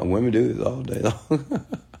 Women do this all day long.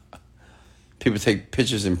 People take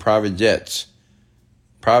pictures in private jets.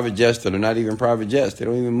 Private jets that are not even private jets. They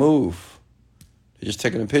don't even move. They're just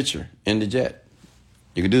taking a picture in the jet.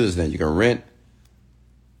 You can do this now. You can rent.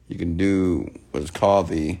 You can do what is called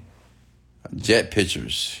the jet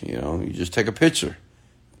pictures. You know, you just take a picture,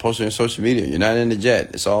 post it on social media. You're not in the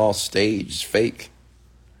jet. It's all staged. It's fake.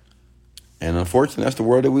 And unfortunately, that's the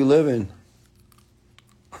world that we live in.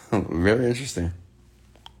 Very interesting.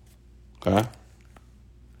 Okay.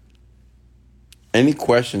 Any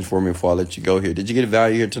questions for me before I let you go here? Did you get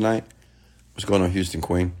value here tonight? What's going on, Houston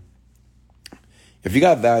Queen? If you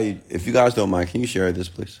got value, if you guys don't mind, can you share this,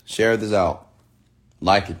 please? Share this out.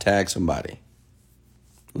 Like it, tag somebody.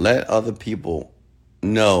 Let other people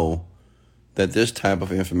know that this type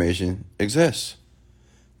of information exists.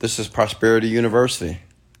 This is Prosperity University.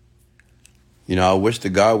 You know, I wish to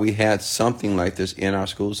God we had something like this in our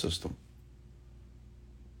school system.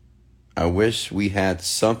 I wish we had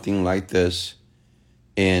something like this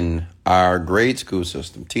in our grade school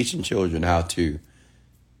system, teaching children how to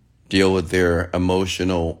deal with their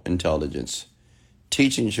emotional intelligence,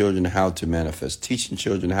 teaching children how to manifest, teaching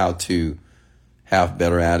children how to have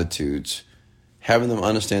better attitudes, having them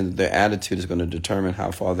understand that their attitude is going to determine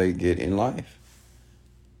how far they get in life.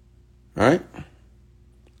 All right?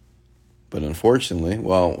 But fortunately,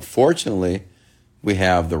 we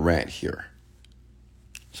have the rant here.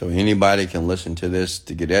 So anybody can listen to this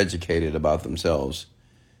to get educated about themselves,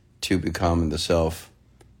 to become the self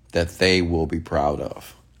that they will be proud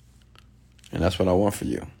of. And that's what I want for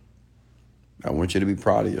you. I want you to be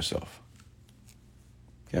proud of yourself.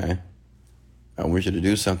 Okay? I want you to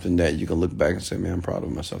do something that you can look back and say, man, I'm proud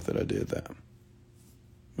of myself that I did that.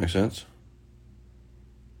 Make sense?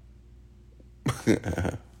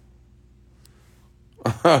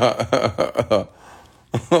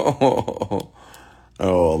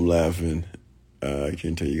 Oh, I'm laughing. I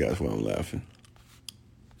can't tell you guys why I'm laughing.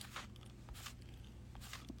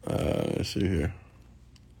 Let's see here.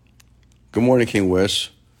 Good morning, King West.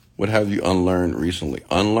 What have you unlearned recently?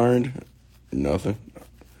 Unlearned? Nothing.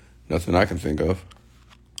 Nothing I can think of.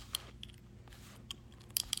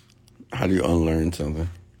 How do you unlearn something?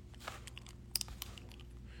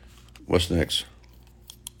 What's next?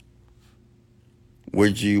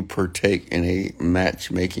 Would you partake in a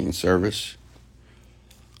matchmaking service?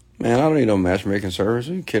 Man, I don't need no matchmaking service.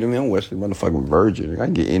 Are you kidding me? I'm Wesley motherfucking virgin. I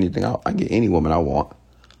can get anything out. I can get any woman I want.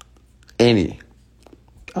 Any.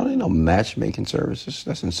 I don't need no matchmaking services.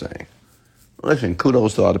 That's insane. Listen,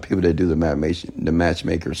 kudos to all the people that do the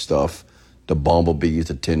matchmaker stuff, the bumblebees,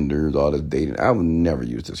 the Tinders, all this dating. I would never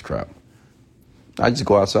use this crap. I just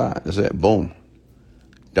go outside. That's it. Boom.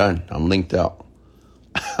 Done. I'm linked out.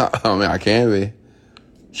 I mean, I can be.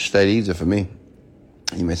 Just that easy for me.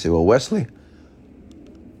 You may say, well, Wesley,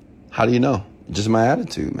 how do you know? Just my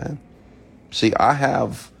attitude, man. See, let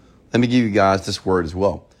me give you guys this word as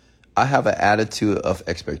well. I have an attitude of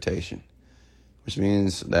expectation, which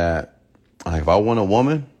means that if I want a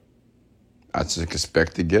woman, I just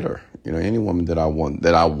expect to get her. You know, any woman that I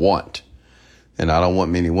want. And I don't want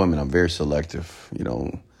many women. I'm very selective. You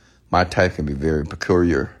know, my type can be very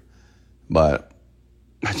peculiar, but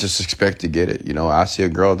I just expect to get it. You know, I see a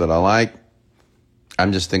girl that I like.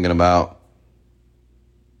 I'm just thinking about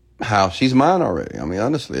how she's mine already. I mean,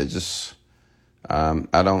 honestly, it's just, I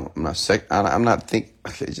don't know,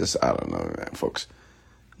 man, folks.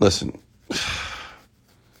 Listen,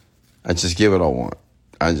 I just get what I want.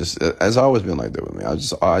 It's always been like that with me. I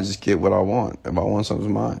just get what I want. If I want something,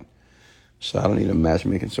 it's mine. So I don't need a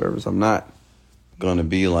matchmaking service. I'm not going to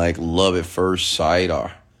be like love at first sight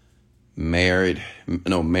or Married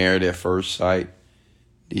at First Sight.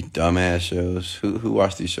 These dumbass shows. Who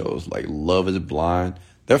watch these shows? Like Love is Blind.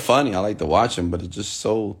 They're funny. I like to watch them, but it's just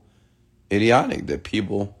so idiotic that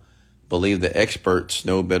people believe the experts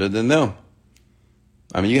know better than them.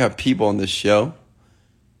 I mean, you have people on this show,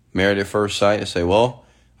 Married at First Sight, and say, well,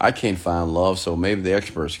 I can't find love, so maybe the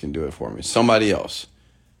experts can do it for me. Somebody else.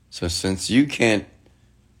 So since you can't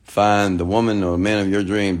find the woman or man of your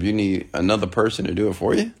dreams, you need another person to do it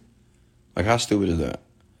for you? Like, how stupid is that?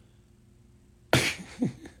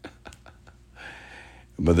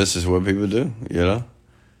 But this is what people do, you know?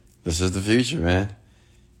 This is the future, man.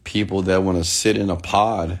 People that want to sit in a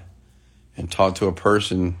pod and talk to a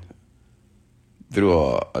person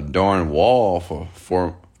through a darn wall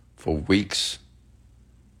for weeks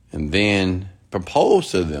and then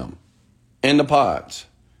propose to them in the pods.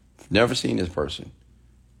 Never seen this person.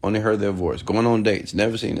 Only heard their voice. Going on dates.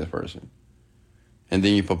 Never seen this person. And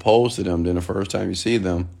then you propose to them. Then the first time you see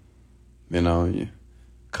them, a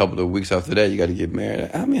couple of weeks after that, you got to get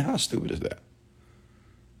married. I mean, how stupid is that?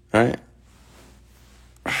 Right?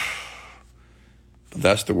 But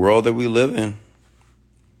that's the world that we live in.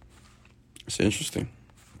 It's interesting.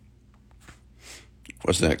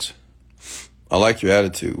 What's next? I like your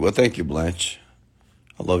attitude. Well, thank you, Blanche.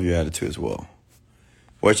 I love your attitude as well.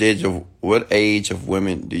 What age of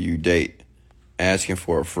women do you date? Asking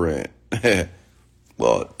for a friend.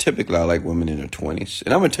 Well, typically I like women in their 20s.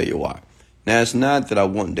 And I'm going to tell you why. Now, it's not that I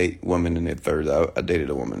won't date women in their 30s. I dated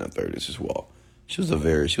a woman in her 30s as well. She was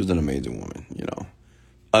an amazing woman,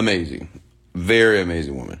 Amazing. Very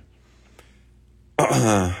amazing woman.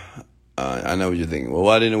 I know what you're thinking. Well,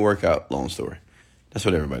 why didn't it work out? Long story. That's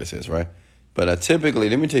what everybody says, right? But I typically,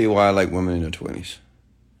 let me tell you why I like women in their 20s.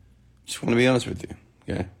 Just want to be honest with you,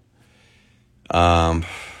 okay? And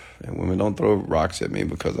women, don't throw rocks at me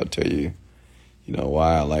because I tell you,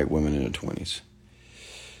 why I like women in their 20s.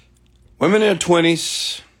 Women in their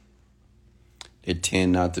 20s, they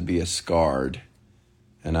tend not to be as scarred.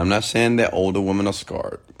 And I'm not saying that older women are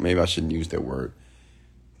scarred. Maybe I shouldn't use that word.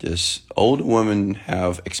 Just older women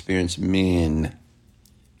have experienced men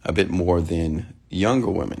a bit more than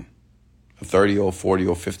younger women. A 30-year-old,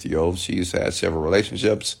 40-year-old, 50-year-old, she's had several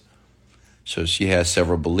relationships. So she has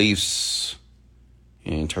several beliefs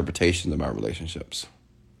and interpretations about relationships.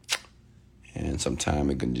 And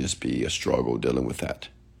sometimes it can just be a struggle dealing with that.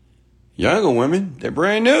 Younger women, they're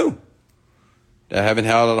brand new. They haven't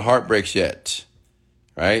had a lot of heartbreaks yet,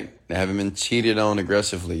 right? They haven't been cheated on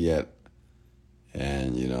aggressively yet.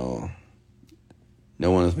 And,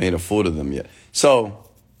 no one has made a fool of them yet. So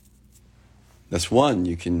that's one.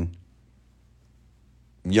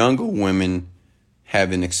 Younger women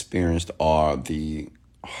haven't experienced are the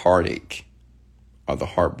heartache or the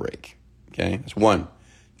heartbreak. Okay, that's one.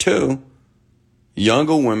 Two,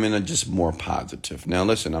 younger women are just more positive. Now,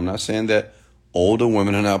 listen, I'm not saying that older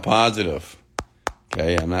women are not positive.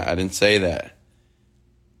 Okay, I didn't say that.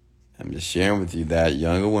 I'm just sharing with you that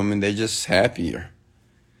younger women, they're just happier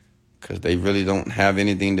because they really don't have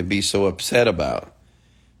anything to be so upset about.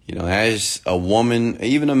 As a woman,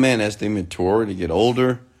 even a man, as they mature, they get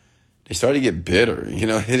older, they start to get bitter.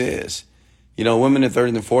 It is. Women in 30s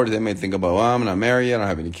and 40s, they may think about, I'm not married yet, I don't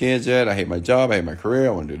have any kids yet, I hate my job, I hate my career, I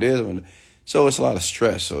want to do this. So it's a lot of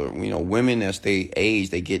stress. So, women, as they age,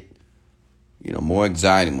 they get, more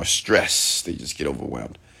anxiety, more stress. They just get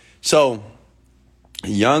overwhelmed. So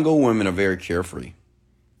younger women are very carefree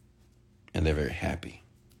and they're very happy.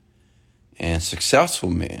 And successful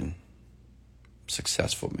men,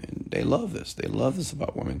 they love this. They love this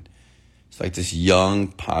about women. It's like this young,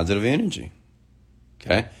 positive energy.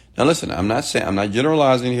 Okay? Now listen, I'm not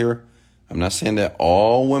generalizing here. I'm not saying that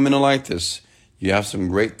all women are like this. You have some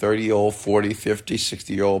great 30-year-old, 40, 50,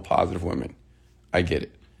 60-year-old positive women. I get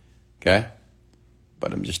it. Okay?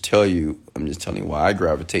 But I'm just telling you why I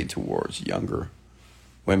gravitate towards younger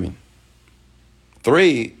women.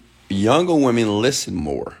 3, younger women listen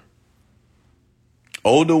more.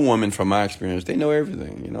 Older women, from my experience, they know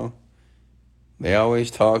everything, They always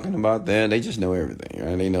talking about that. They just know everything,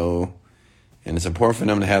 right? They know. And it's important for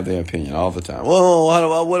them to have their opinion all the time. Well,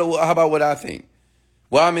 how about what I think?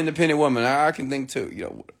 Well, I'm an independent woman. I can think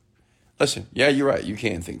too. Listen, yeah, you're right. You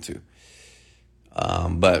can think too.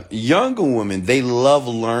 But younger women, they love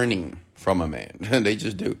learning from a man. They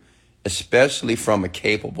just do. Especially from a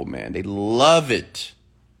capable man. They love it.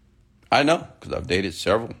 I know, because I've dated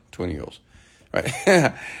several 20-year-olds.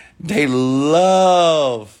 Right? They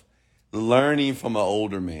love learning from an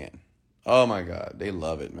older man. Oh, my God. They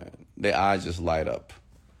love it, man. Their eyes just light up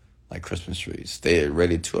like Christmas trees. They're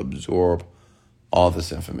ready to absorb all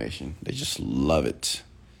this information. They just love it.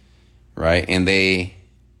 Right? And they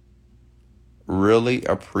really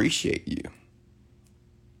appreciate you.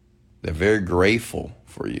 They're very grateful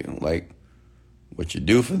for you. Like what you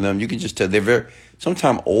do for them, you can just tell.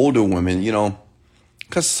 Sometimes older women,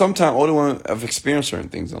 because sometimes older women have experienced certain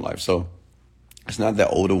things in life. So it's not that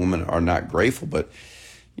older women are not grateful, but,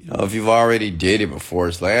 if you've already did it before,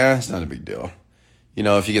 it's like, it's not a big deal.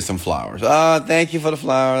 If you get some flowers, thank you for the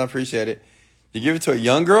flowers, I appreciate it. You give it to a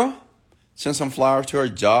young girl, send some flowers to her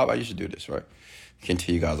job. I used to do this, right? I can't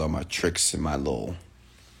tell you guys all my tricks and my little,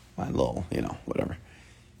 whatever.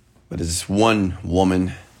 But there's this one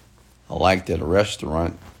woman I liked at a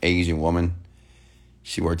restaurant, Asian woman.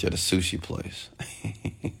 She worked at a sushi place.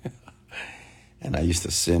 And I used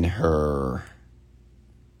to send her,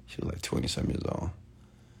 she was like 20-some years old.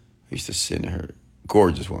 I used to send her,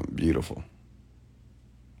 gorgeous woman, beautiful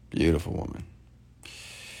woman.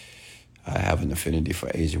 I have an affinity for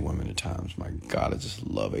Asian women at times. My God, I just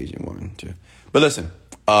love Asian women too. But listen,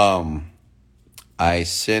 I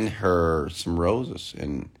sent her some roses,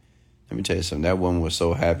 and let me tell you something. That woman was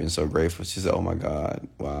so happy and so grateful. She said, "Oh my God,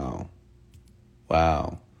 wow."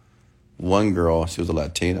 One girl, she was a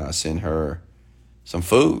Latina. I sent her some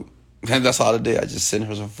food. And that's all I did. I just sent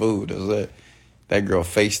her some food. That was it. That girl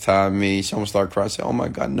FaceTimed me. She almost started crying. She said, "Oh my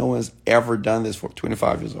God, no one's ever done this for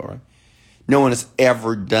 25 years old, right? No one has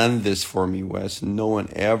ever done this for me, Wes. No one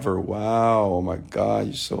ever. Wow. Oh my God,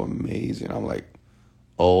 you're so amazing." I'm like,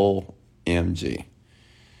 OMG.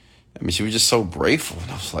 I mean, she was just so grateful.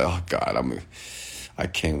 And I was like, oh God, I'm going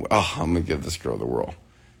to give this girl the world.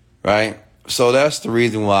 Right? So that's the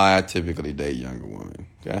reason why I typically date younger women.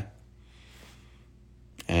 Okay?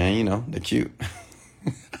 And, they're cute.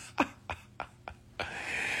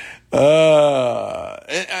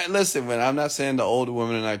 Listen, man, I'm not saying the older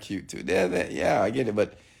women are not cute too. Yeah, I get it.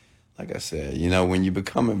 But like I said, when you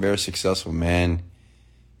become a very successful man,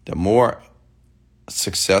 the more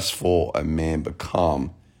successful a man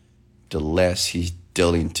become, the less he's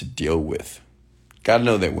to deal with. Got to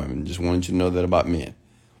know that, women. Just wanted you to know that about men.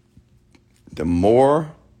 The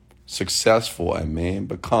more successful a man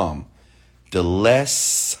become, the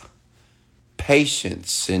less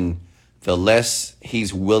patience and the less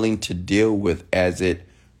he's willing to deal with as it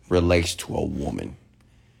relates to a woman.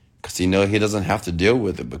 Because he doesn't have to deal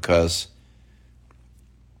with it because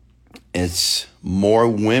it's more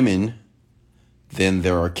women than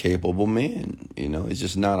there are capable men. It's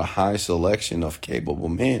just not a high selection of capable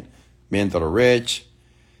men. Men that are rich,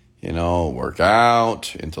 work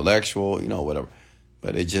out, intellectual, whatever.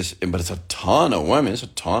 But it's a ton of women. It's a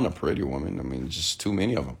ton of pretty women. I mean, just too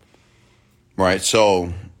many of them. Right?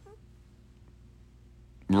 So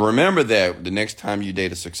remember that the next time you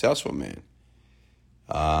date a successful man,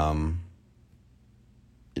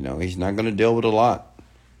 he's not going to deal with a lot.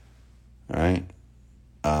 All right?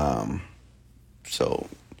 So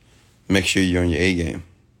make sure you're on your A game.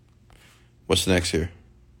 What's next here?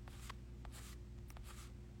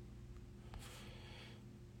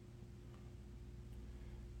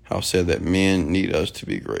 How sad that men need us to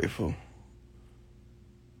be grateful.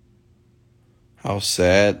 How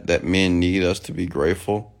sad that men need us to be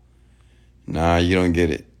grateful. Nah, you don't get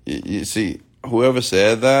it. You see, whoever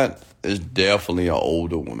said that is definitely an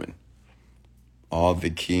older woman. All the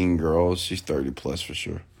King girls, she's 30 plus for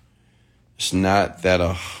sure. It's not that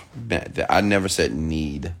I never said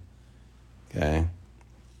need. Okay?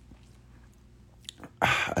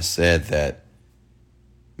 I said that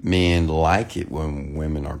men like it when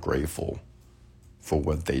women are grateful for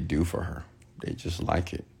what they do for her. They just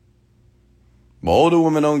like it. But older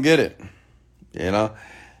women don't get it.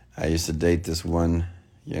 I used to date this one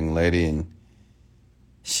young lady, and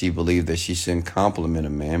she believed that she shouldn't compliment a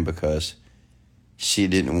man because she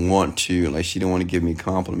didn't want to give me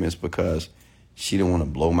compliments because she didn't want to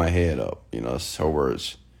blow my head up. It's her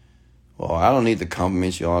words. Well, I don't need to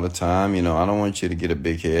compliment you all the time. I don't want you to get a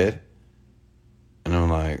big head. And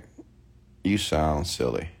I'm like, you sound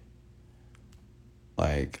silly.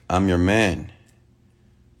 Like, I'm your man.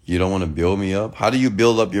 You don't want to build me up? How do you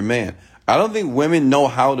build up your man? I don't think women know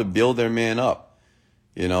how to build their man up.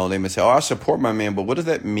 They may say, I support my man, but what does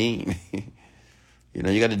that mean?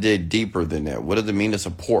 You got to dig deeper than that. What does it mean to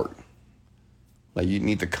support? Like, you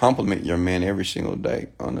need to compliment your man every single day,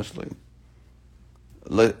 honestly.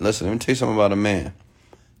 Listen, let me tell you something about a man.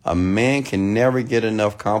 A man can never get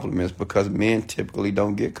enough compliments because men typically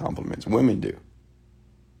don't get compliments. Women do.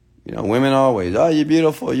 Women always, oh, you're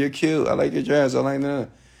beautiful, you're cute, I like your dress, I like that.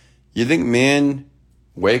 You think men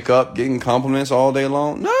wake up getting compliments all day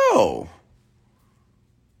long? No.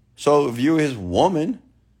 So if you're his woman,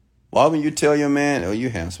 why wouldn't you tell your man, oh,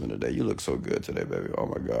 you're handsome today, you look so good today, baby, oh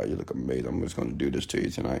my God, you look amazing, I'm just going to do this to you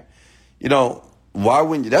tonight. Why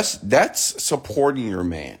wouldn't you? That's supporting your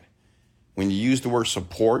man. When you use the word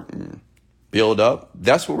support and build up,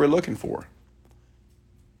 that's what we're looking for.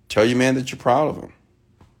 Tell your man that you're proud of him.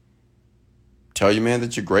 Tell your man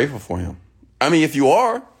that you're grateful for him. I mean, if you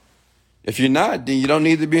are. If you're not, then you don't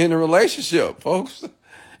need to be in a relationship, folks.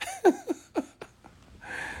 You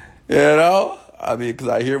know? I mean, because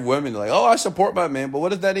I hear women like, oh, I support my man. But what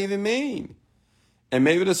does that even mean? And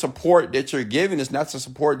maybe the support that you're giving is not the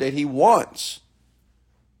support that he wants.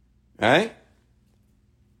 Right?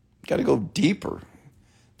 Got to go deeper.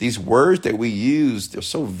 These words that we use, they're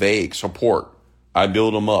so vague. Support. I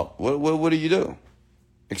build him up. What do you do?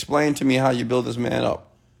 Explain to me how you build this man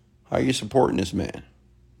up. How are you supporting this man?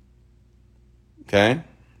 Okay?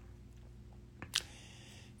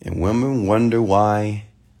 And women wonder why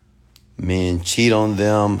men cheat on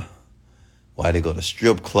them, why they go to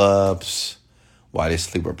strip clubs, why they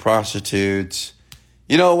sleep with prostitutes.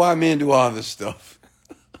 You know why men do all this stuff?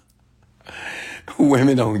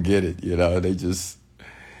 Women don't get it, you know. They just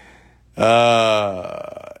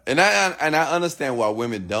and I understand why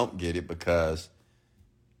women don't get it, because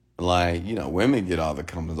like, you know, women get all the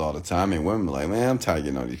compliments all the time, and women are like, man, I'm tired of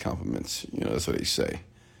getting all these compliments. You know, that's what they say.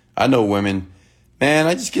 I know women, man,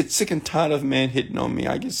 I just get sick and tired of men hitting on me.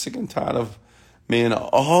 I get sick and tired of men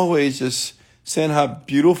always just saying how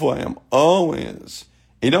beautiful I am. Always.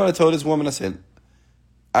 You know what I told this woman?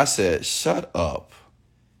 I said, shut up.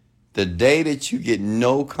 The day that you get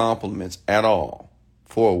no compliments at all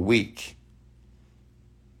for a week,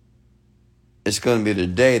 it's going to be the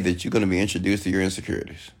day that you're going to be introduced to your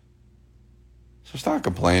insecurities. So stop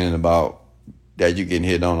complaining about that you're getting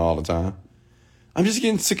hit on all the time. I'm just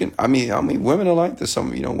getting sick. I mean, women are like this.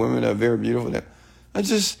 Some, you know, women are very beautiful. I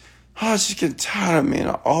just get tired of men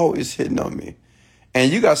are always hitting on me.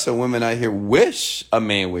 And you got some women out here wish a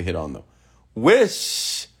man would hit on them.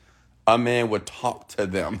 Wish a man would talk to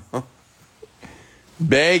them.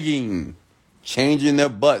 Begging, changing their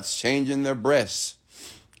butts, changing their breasts,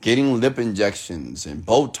 getting lip injections and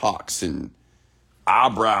Botox and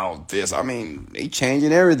eyebrow this. I mean, they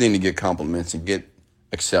changing everything to get compliments and get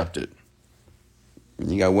accepted.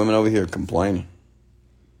 And you got women over here complaining.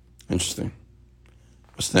 Interesting.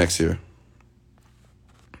 What's next here?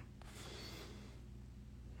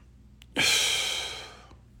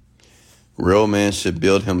 Real man should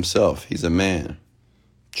build himself. He's a man.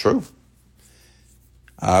 True.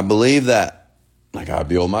 I believe that. Like, I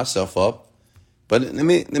build myself up. But let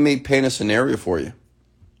me paint a scenario for you.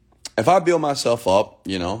 If I build myself up,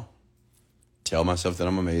 you know, tell myself that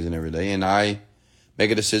I'm amazing every day, and I make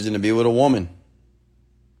a decision to be with a woman,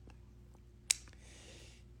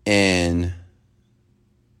 and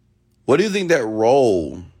what do you think that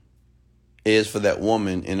role is for that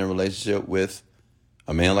woman in a relationship with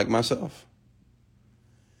a man like myself?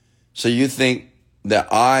 So you think that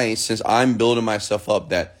since I'm building myself up,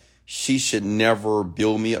 that she should never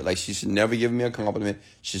build me up, like she should never give me a compliment.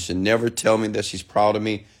 She should never tell me that she's proud of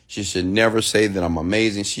me. She should never say that I'm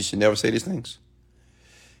amazing. She should never say these things.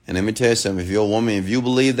 And let me tell you something. If you're a woman, if you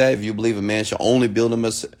believe that, if you believe a man should only build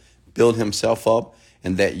himself up,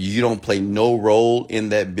 and that you don't play no role in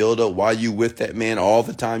that build-up while you with that man all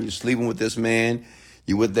the time, you're sleeping with this man,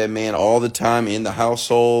 you with that man all the time in the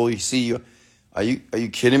household, are you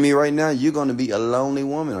kidding me right now? You're going to be a lonely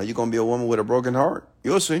woman. Are you going to be a woman with a broken heart?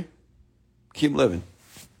 You'll see. Keep living.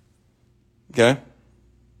 Okay?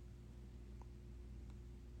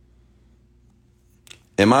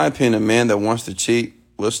 In my opinion, a man that wants to cheat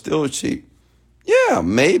will still cheat. Yeah,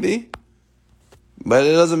 maybe. But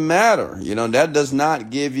it doesn't matter. You know, that does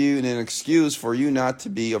not give you an excuse for you not to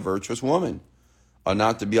be a virtuous woman or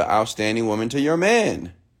not to be an outstanding woman to your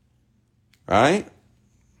man. Right?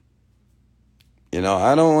 You know,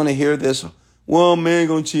 I don't want to hear this, well, man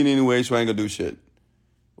gonna cheat anyway, so I ain't gonna do shit.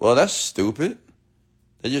 Well, that's stupid.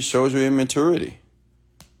 That just shows your immaturity.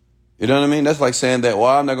 You know what I mean? That's like saying that,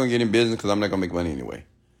 well, I'm not gonna get in business because I'm not gonna make money anyway.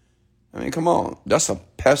 I mean, come on. That's a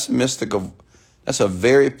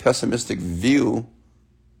very pessimistic view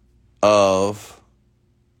of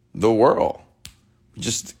the world. We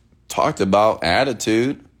just talked about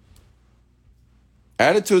attitude.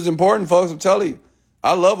 Attitude is important, folks. I'm telling you.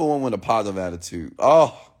 I love a woman with a positive attitude.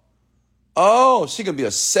 Oh, she could be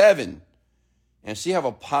a 7. And she have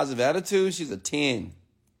a positive attitude, she's a 10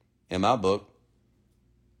 in my book.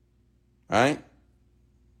 Right?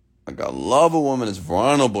 Like, I love a woman that's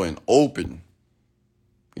vulnerable and open.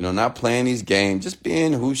 You know, not playing these games, just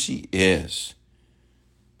being who she is.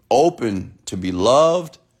 Open to be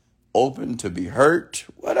loved, open to be hurt,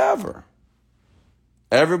 whatever.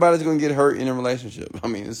 Everybody's going to get hurt in a relationship. I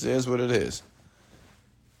mean, this is what it is.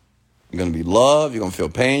 You're going to be loved, you're going to feel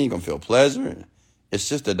pain, you're going to feel pleasure. It's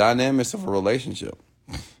just the dynamics of a relationship.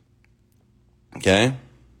 Okay?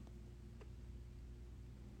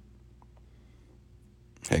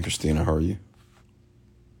 Hey, Christina, how are you?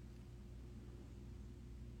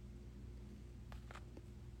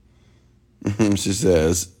 She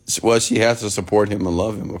says, well, she has to support him and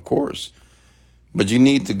love him, of course. But you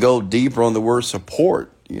need to go deeper on the word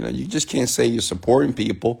support. You just can't say you're supporting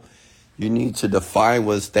people. You need to define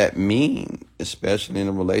what does that mean, especially in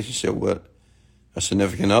a relationship with a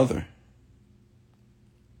significant other.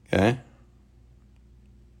 Okay?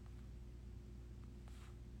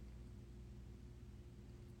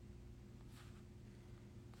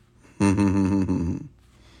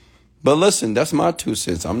 But listen, that's my 2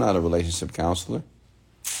 cents. I'm not a relationship counselor.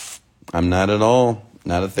 I'm not at all.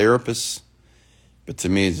 Not a therapist. But to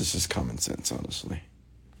me, it's just common sense, honestly.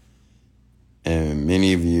 And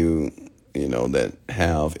many of you, that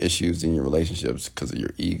have issues in your relationships because of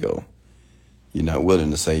your ego, you're not willing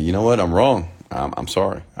to say, you know what, I'm wrong. I'm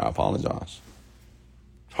sorry. I apologize.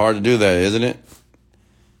 It's hard to do that, isn't it?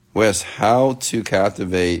 Wes, how to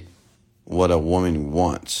captivate what a woman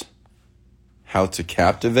wants. How to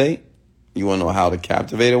captivate? You want to know how to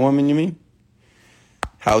captivate a woman, you mean?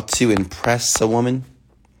 How to impress a woman?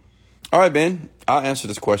 All right, Ben, I'll answer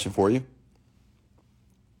this question for you.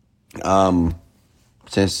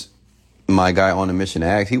 Since my guy on a mission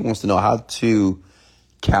asked, he wants to know how to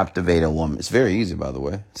captivate a woman. It's very easy, by the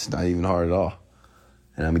way. It's not even hard at all.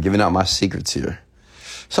 And I'm giving out my secrets here.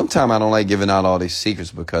 Sometimes I don't like giving out all these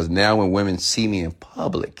secrets because now when women see me in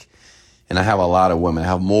public, and I have a lot of women, I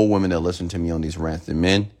have more women that listen to me on these rants than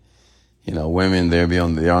men. Women, they're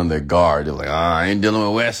on their guard. They're like, I ain't dealing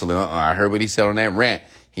with Wesley. I heard what he said on that rant.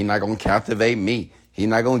 He's not going to captivate me. He's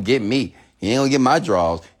not going to get me. He ain't going to get my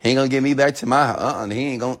draws. He ain't going to get me back to my, he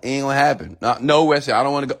ain't going to happen. No, Wesley, I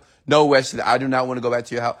don't want to go. No, Wesley, I do not want to go back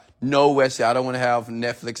to your house. No, Wesley, I don't want to have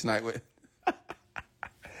Netflix night with. But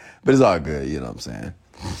it's all good, you know what I'm saying?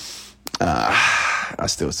 I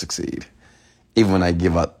still succeed, even when I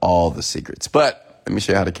give out all the secrets. But let me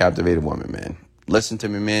show you how to captivate a woman, man. Listen to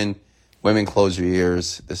me, men. Women, close your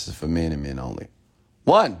ears. This is for men and men only.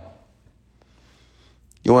 1,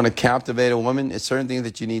 you want to captivate a woman? It's certain things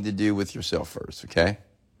that you need to do with yourself first, okay?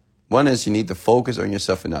 1 is you need to focus on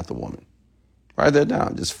yourself and not the woman. Write that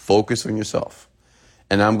down. Just focus on yourself.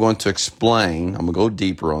 And I'm going to explain, I'm going to go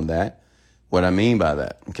deeper on that, what I mean by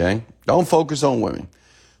that, okay? Don't focus on women,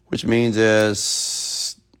 which means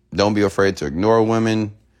is don't be afraid to ignore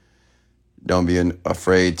women. Don't be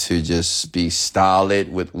afraid to just be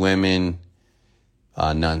stolid with women,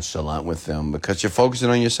 nonchalant with them, because you're focusing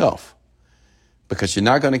on yourself. Because you're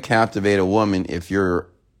not going to captivate a woman if you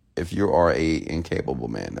are a incapable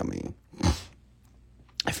man. I mean,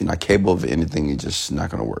 if you're not capable of anything, it's just not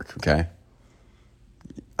going to work, okay?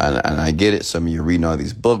 And I get it. Some of you are reading all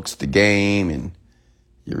these books, The Game, and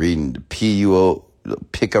you're reading the PUO, the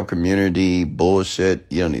pickup community bullshit.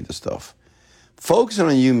 You don't need this stuff. Focusing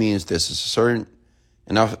on you means this. It's a certain,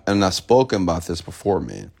 and I've spoken about this before,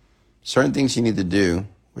 man. Certain things you need to do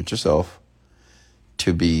with yourself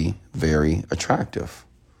to be very attractive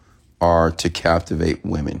or to captivate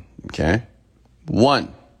women, okay?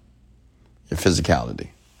 1, your physicality.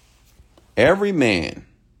 Every man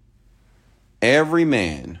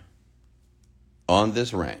on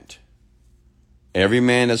this rant, every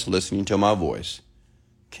man that's listening to my voice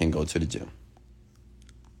can go to the gym.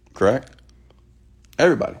 Correct?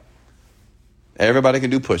 Everybody. Everybody can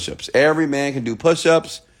do push-ups. Every man can do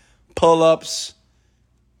push-ups, pull-ups,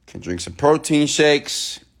 can drink some protein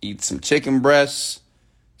shakes, eat some chicken breasts,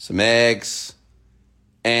 some eggs,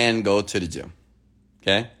 and go to the gym.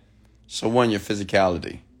 Okay? So 1, your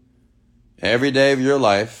physicality. Every day of your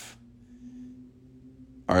life,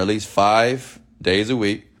 or at least 5 days a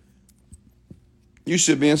week, you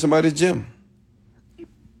should be in somebody's gym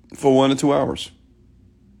for 1 to 2 hours.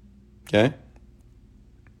 Okay?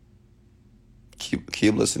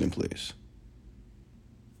 Keep listening, please.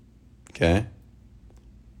 Okay?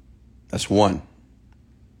 That's 1.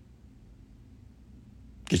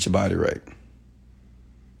 Get your body right.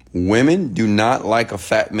 Women do not like a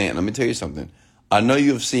fat man. Let me tell you something. I know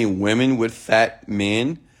you've seen women with fat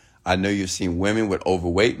men. I know you've seen women with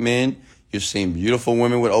overweight men. You've seen beautiful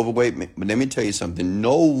women with overweight men. But let me tell you something.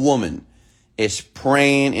 No woman is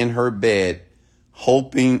praying in her bed,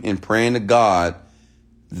 hoping and praying to God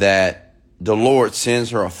that the Lord sends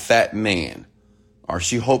her a fat man. Or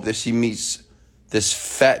she hopes that she meets this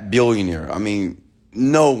fat billionaire. I mean,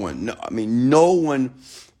 no one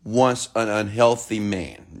wants an unhealthy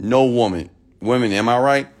man. No woman. Women, am I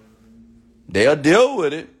right? They'll deal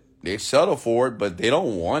with it. They settle for it, but they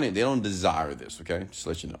don't want it. They don't desire this, okay? Just to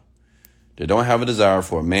let you know. They don't have a desire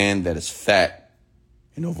for a man that is fat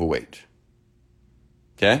and overweight.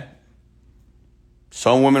 Okay?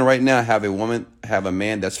 Some women right now have a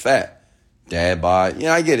man that's fat. Dad bod.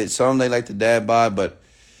 Yeah, I get it. Some they like the dad bod, but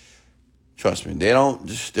trust me,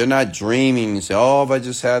 they're not dreaming and say, oh, if I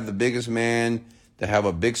just have the biggest man that have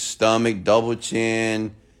a big stomach, double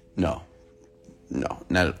chin. No, not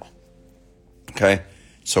at all. Okay?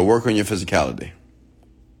 So work on your physicality.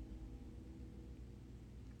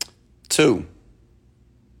 2,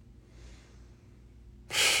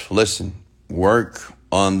 listen, work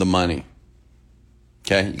on the money.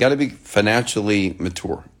 Okay? You got to be financially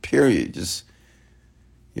mature, period. Just,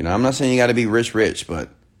 I'm not saying you got to be rich, but,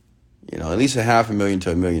 at least $500,000 to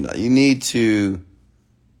 $1 million. You need to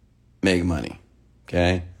make money.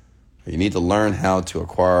 Okay? You need to learn how to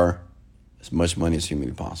acquire as much money as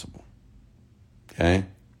humanly possible. Okay?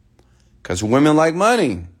 Because women like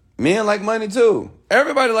money. Men like money too.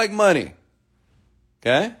 Everybody like money.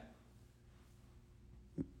 Okay?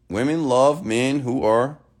 Women love men who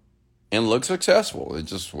are and look successful. It's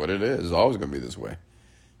just what it is. It's always going to be this way.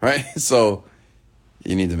 Right? So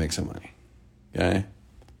you need to make some money. Okay?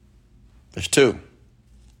 There's 2.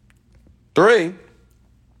 3,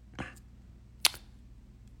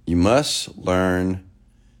 you must learn,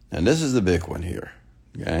 and this is the big one here.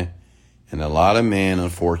 Okay? And a lot of men,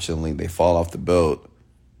 unfortunately, they fall off the boat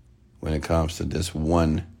when it comes to this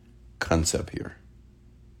one concept here.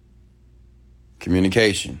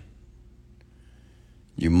 Communication.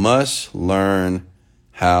 You must learn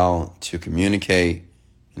how to communicate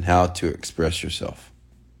and how to express yourself.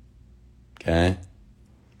 Okay?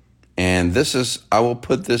 And I will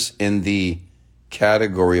put this in the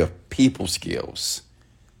category of people skills.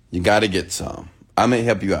 You got to get some. I may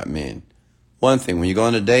help you out, men. One thing, when you go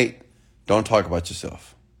on a date, don't talk about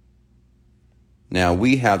yourself. Now,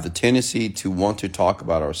 we have the tendency to want to talk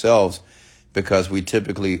about ourselves because we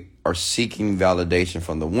typically are seeking validation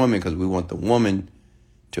from the woman because we want the woman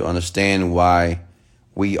to understand why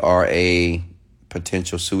we are a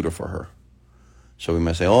potential suitor for her. So we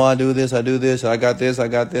might say, oh, I do this, I got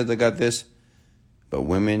this. But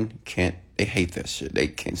women they hate that shit. They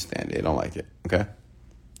can't stand it. They don't like it, okay?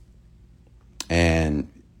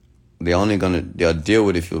 And they'll deal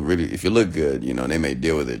with it if you look good, they may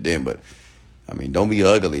deal with it then, but don't be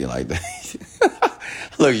ugly like that.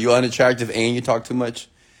 Look, you're unattractive and you talk too much.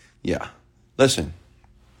 Yeah. Listen,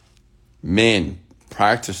 men,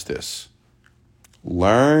 practice this.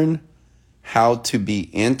 Learn how to be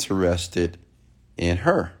interested in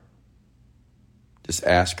her. Just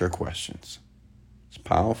ask her questions. It's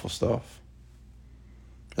powerful stuff.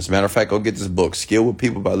 As a matter of fact, go get this book, Skill with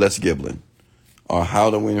People by Les Giblin, or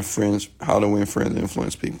How to Win Friends and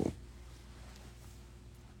Influence People.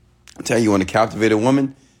 I tell you want to captivate a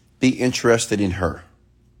woman, be interested in her.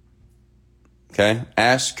 Okay?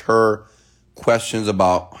 Ask her questions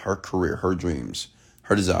about her career, her dreams,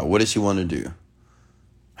 her desire. What does she want to do?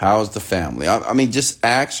 How's the family? Just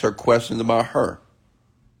ask her questions about her.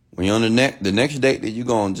 When you're on the next date that you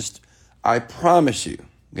go on, I promise you,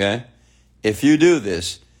 okay? If you do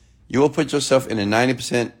this, you will put yourself in the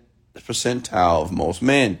 90% percentile of most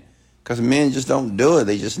men. Because men just don't do it.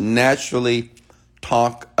 They just naturally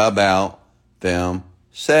talk about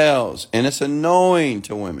themselves. And it's annoying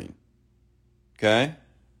to women. Okay?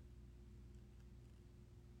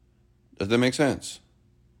 Does that make sense?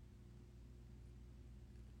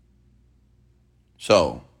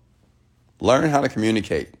 So, learn how to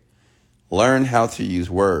communicate. Learn how to use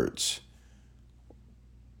words.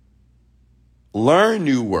 Learn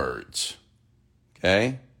new words.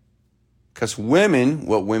 Okay? Because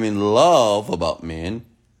what women love about men,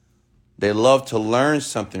 they love to learn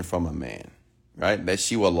something from a man, right? That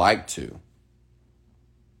she would like to.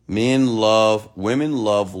 Women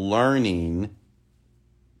love learning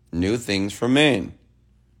new things from men.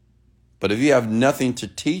 But if you have nothing to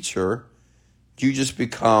teach her, you just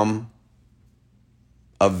become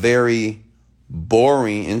a very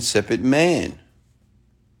boring, insipid man.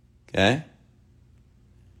 Okay?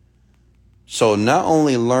 So not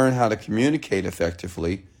only learn how to communicate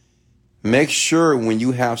effectively, make sure when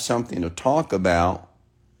you have something to talk about,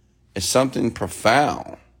 it's something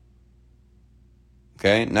profound.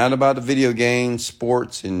 Okay? Not about the video games,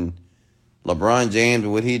 sports, and LeBron James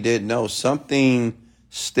and what he did. No, something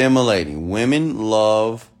stimulating. Women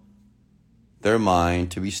love their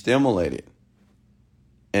mind to be stimulated.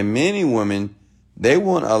 And many women, they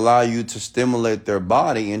won't allow you to stimulate their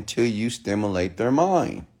body until you stimulate their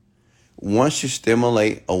mind. Once you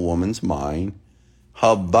stimulate a woman's mind,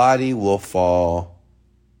 her body will follow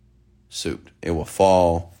suit. It will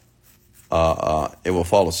follow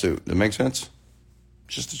suit. Does that make sense?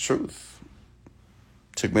 Just the truth.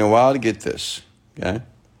 Took me a while to get this. Okay.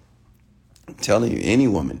 I'm telling you, any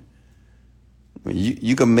woman,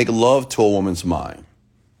 you can make love to a woman's mind.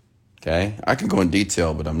 Okay. I can go in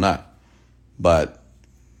detail, but I'm not. But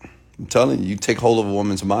I'm telling you, you take hold of a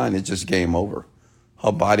woman's mind, it's just game over.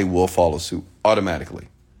 Her body will follow suit automatically.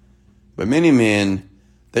 But many men,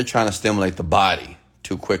 they're trying to stimulate the body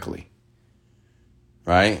too quickly.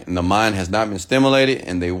 Right? And the mind has not been stimulated,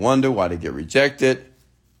 and they wonder why they get rejected.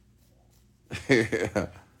 They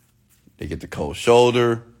get the cold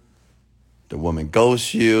shoulder. The woman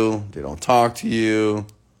ghosts you. They don't talk to you.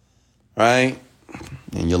 Right?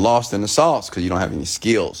 And you're lost in the sauce because you don't have any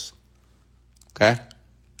skills. Okay?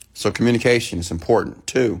 So communication is important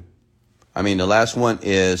too. The last one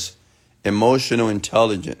is emotional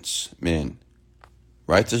intelligence. Men,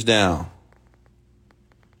 write this down.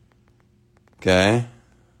 Okay?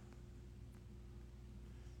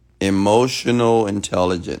 Emotional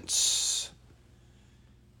intelligence.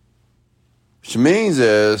 Which means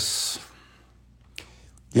is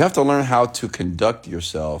you have to learn how to conduct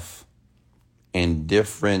yourself in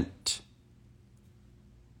different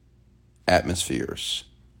atmospheres.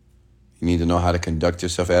 You need to know how to conduct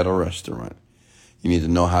yourself at a restaurant. You need to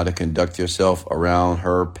know how to conduct yourself around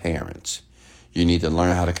her parents. You need to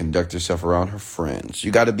learn how to conduct yourself around her friends.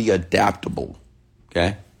 You got to be adaptable,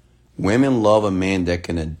 okay? Women love a man that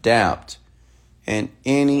can adapt in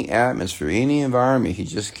any atmosphere, any environment. He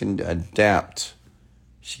just can adapt.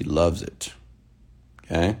 She loves it,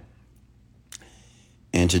 okay?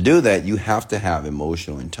 And to do that, you have to have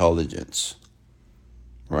emotional intelligence,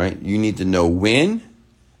 right? You need to know when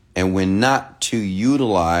and when not to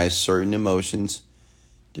utilize certain emotions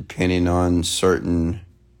depending on certain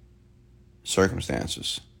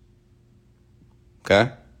circumstances.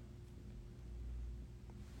 Okay?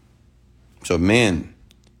 So men,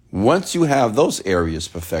 once you have those areas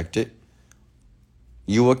perfected,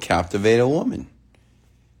 you will captivate a woman.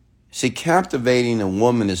 See, captivating a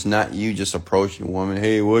woman is not you just approaching a woman,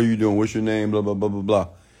 hey, what are you doing? What's your name? Blah, blah, blah, blah, blah.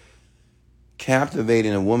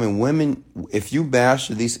 Captivating a women, if you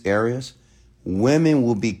master these areas, women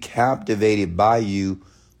will be captivated by you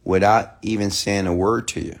without even saying a word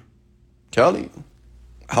to you. Telling you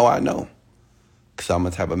how I know. Because I'm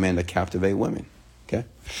the type of man that captivate women. Okay?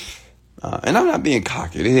 And I'm not being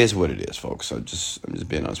cocky. It is what it is, folks. I'm just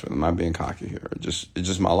being honest with you. I'm not being cocky here. It's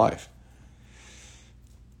just my life.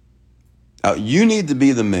 You need to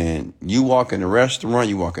be the man. You walk in a restaurant,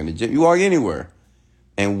 you walk in the gym, you walk anywhere.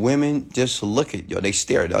 And women just look at you. They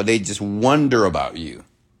stare at you. They just wonder about you.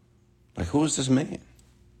 Like, who is this man?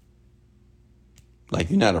 Like,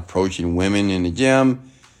 you're not approaching women in the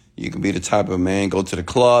gym. You can be the type of man, go to the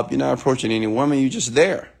club. You're not approaching any woman. You're just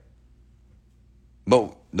there.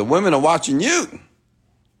 But the women are watching you.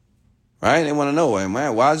 Right? They want to know,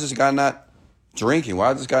 man, why is this guy not drinking?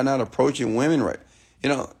 Why is this guy not approaching women right?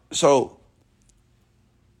 So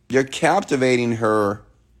you're captivating her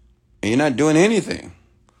and you're not doing anything.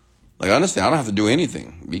 Like, honestly, I don't have to do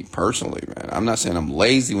anything, me personally, man. I'm not saying I'm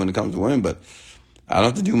lazy when it comes to women, but I don't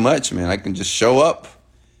have to do much, man. I can just show up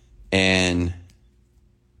and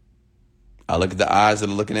I look at the eyes that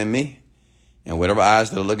are looking at me. And whatever eyes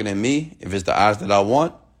that are looking at me, if it's the eyes that I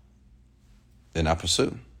want, then I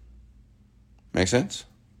pursue. Make sense?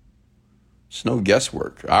 It's no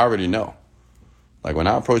guesswork. I already know. Like, when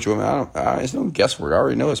I approach women, it's no guesswork. I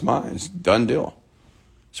already know it's mine. It's a done deal.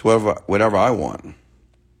 It's whatever I want.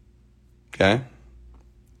 Okay?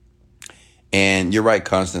 And you're right,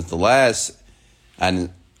 Constance. This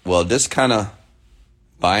kind of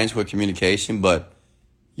binds with communication, but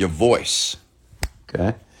your voice.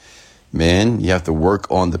 Okay? Men, you have to work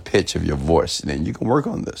on the pitch of your voice. And then you can work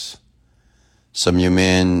on this. Some of you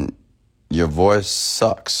men, your voice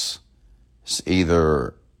sucks. It's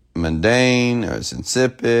either mundane or it's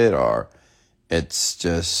insipid or it's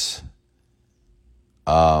just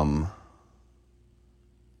not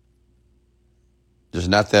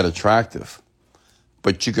that attractive.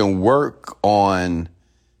 But you can work on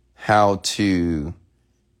how to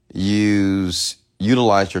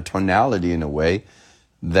utilize your tonality in a way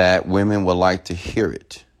that women would like to hear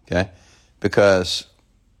it. Okay? Because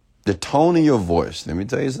the tone of your voice, let me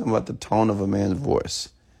tell you something about the tone of a man's voice.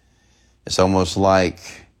 It's almost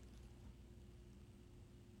like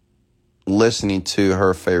listening to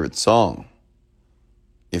her favorite song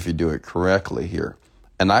if you do it correctly here.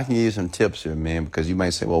 And I can give you some tips here, man, because you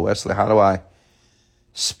might say, well, Wesley, how do I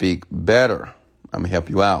speak better? I'm going to help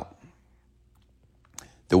you out.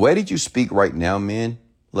 The way that you speak right now, man,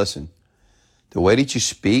 listen, the way that you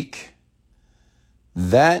speak,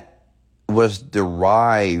 that was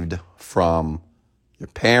derived from your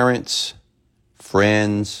parents,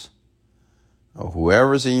 friends, or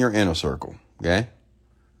whoever's in your inner circle, okay?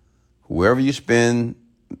 Whoever you spend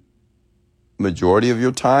majority of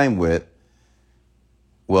your time with,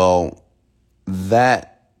 well, the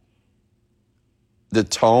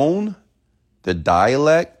tone, the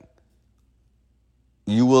dialect,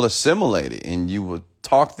 you will assimilate it and you will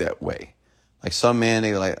talk that way. Like some man,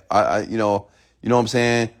 they like, you know what I'm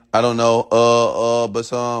saying? I don't know,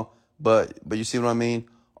 but you see what I mean?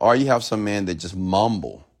 Or you have some men that just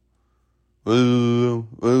mumble. You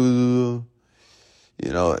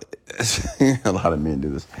know, a lot of men do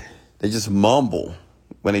this. They just mumble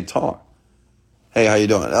when they talk. Hey, how you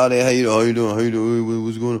doing? Oh, hey, how you doing? How you doing? How you doing?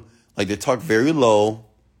 What's going on? Like they talk very low.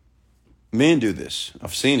 Men do this.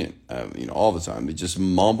 I've seen it, all the time. They just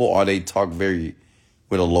mumble or they talk with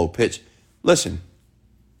a low pitch. Listen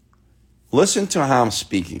to how I'm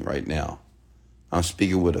speaking right now. I'm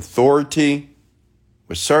speaking with authority,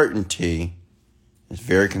 with certainty. It's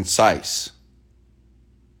very concise,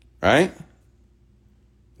 right?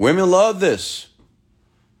 Women love this.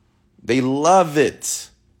 They love it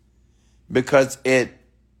because it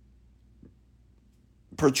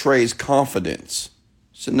portrays confidence.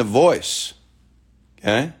 It's in the voice.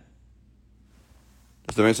 Okay?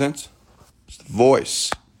 Does that make sense? It's the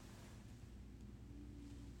voice.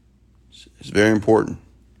 It's very important.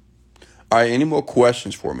 All right, any more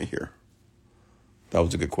questions for me here? That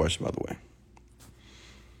was a good question, by the way.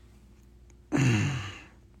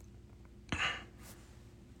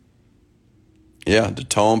 Yeah, the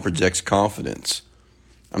tone projects confidence.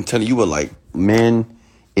 I'm telling you what, like, men,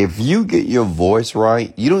 if you get your voice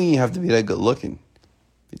right, you don't even have to be that good looking.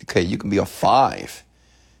 Okay, you can be a 5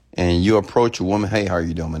 and you approach a woman, hey, how are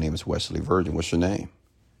you doing? My name is Wesley Virgin. What's your name?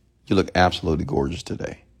 You look absolutely gorgeous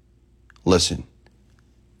today. Listen,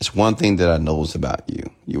 it's one thing that I noticed about you.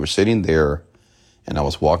 You were sitting there and I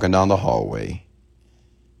was walking down the hallway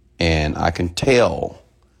and I can tell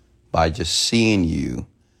by just seeing you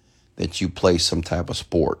that you play some type of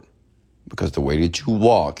sport because the way that you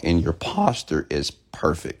walk and your posture is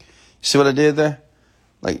perfect. See what I did there?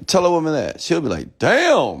 Like, tell a woman that. She'll be like,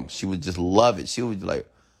 damn. She would just love it. She would be like,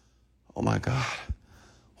 oh, my God.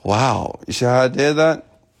 Wow. You see how I did that?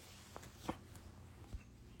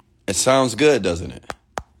 It sounds good, doesn't it?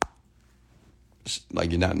 It's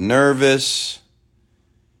like you're not nervous.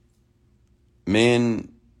 Men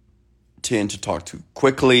tend to talk too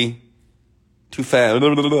quickly, too fast.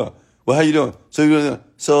 Well, how you doing?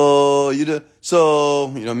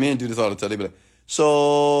 Men do this all the time. They be like,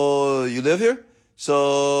 so you live here?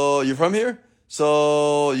 So you're from here?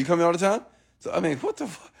 So you come here all the time? So, I mean, what the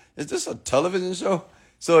fuck? Is this a television show?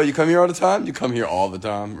 So you come here all the time? You come here all the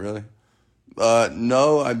time, really?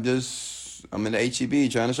 No, I'm in the H-E-B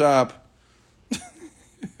trying to shop.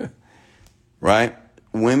 Right?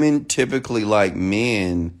 Women typically like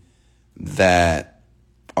men that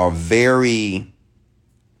are very,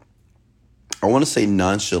 I want to say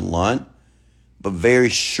nonchalant, but very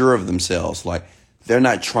sure of themselves. Like they're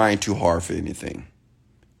not trying too hard for anything.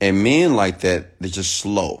 And men like that, they're just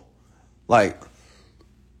slow. Like,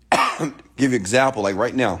 give you an example, like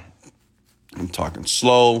right now, I'm talking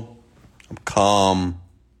slow, I'm calm,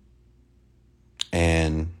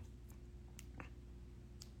 and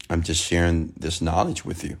I'm just sharing this knowledge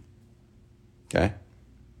with you. Okay?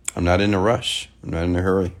 I'm not in a rush. I'm not in a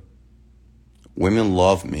hurry. Women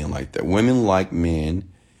love men like that. Women like men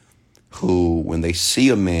who, when they see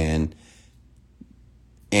a man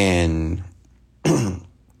and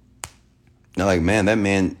they're like, man, that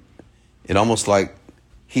man, it almost like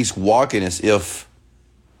he's walking as if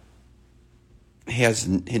he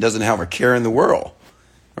doesn't have a care in the world,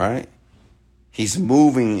 right? He's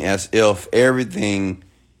moving as if everything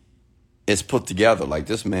is put together. Like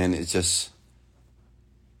this man is just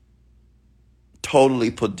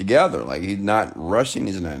totally put together. Like he's not rushing.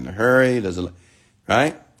 He's not in a hurry.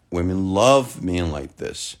 Right? Women love men like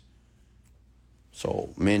this.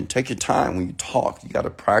 So men, take your time when you talk. You got to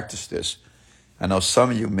practice this. I know some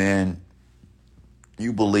of you men,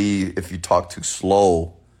 you believe if you talk too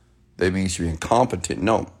slow, that means you're incompetent.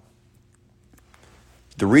 No.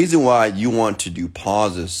 The reason why you want to do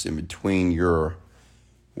pauses in between your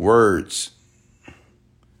words,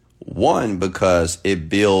 one, because it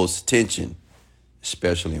builds tension,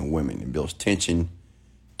 especially in women. It builds tension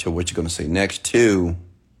to what you're going to say next. Two,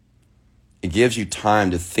 it gives you time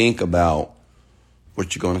to think about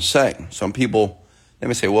what you're going to say. Some people, let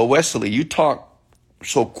me say, well, Wesley, you talk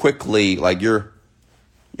so quickly, like you're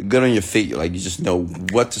good on your feet. Like you just know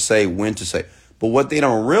what to say, when to say. But what they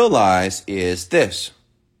don't realize is this,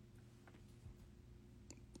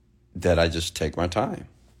 that I just take my time.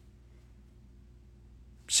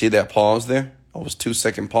 See that pause there? That was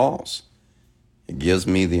 2-second pause. It gives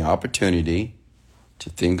me the opportunity to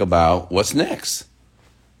think about what's next.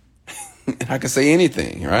 And I can say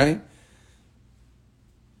anything, right?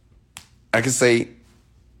 I can say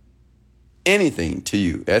anything to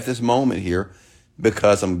you at this moment here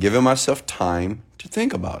because I'm giving myself time to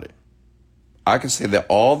think about it. I can say that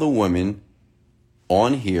all the women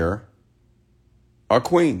on here are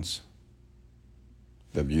queens.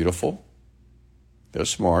 They're beautiful. They're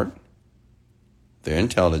smart. They're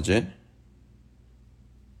intelligent.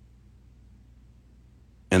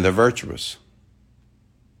 And they're virtuous.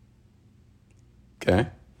 Okay?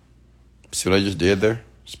 See what I just did there?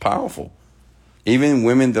 It's powerful. Even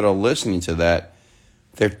women that are listening to that,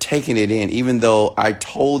 they're taking it in, even though I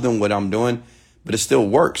told them what I'm doing, but it still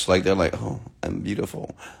works. Like, they're like, oh, I'm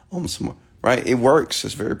beautiful. Oh, I'm smart. Right? It works.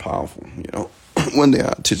 It's very powerful. You know, one day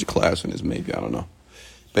I'll teach a class on this, maybe. I don't know.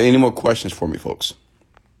 But any more questions for me, folks?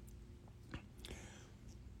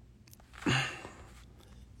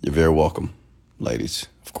 You're very welcome, ladies,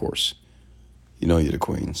 of course. You know you're the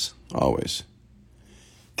queens, always.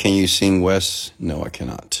 Can you sing, Wes? No, I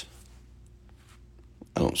cannot.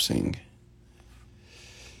 I don't sing.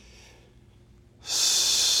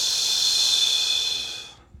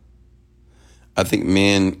 I think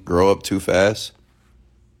men grow up too fast.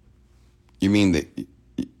 You mean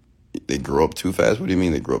they grow up too fast? What do you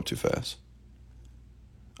mean they grow up too fast?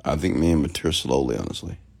 I think men mature slowly,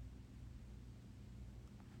 honestly.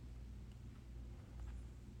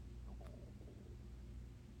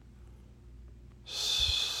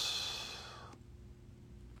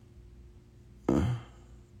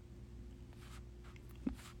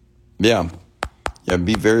 Yeah,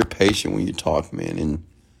 be very patient when you talk, man. And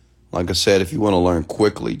like I said, if you want to learn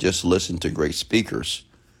quickly, just listen to great speakers.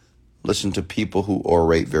 Listen to people who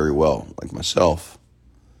orate very well, like myself.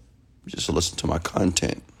 Just listen to my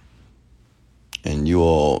content. And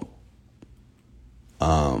you'll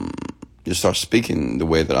just start speaking the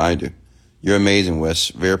way that I do. You're amazing, Wes.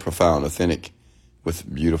 Very profound, authentic,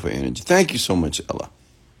 with beautiful energy. Thank you so much,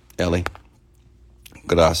 Ellie.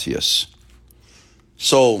 Gracias.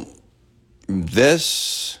 So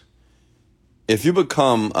this, if you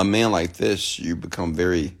become a man like this, you become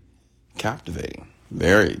very captivating.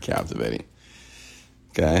 Very captivating.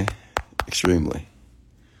 Okay? Extremely.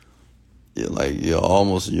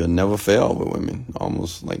 You'll never fail with women.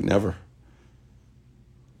 Almost like never.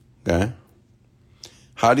 Okay?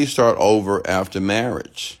 How do you start over after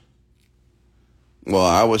marriage? Well,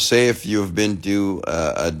 I would say if you've been through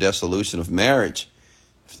a dissolution of marriage,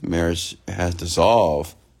 if the marriage has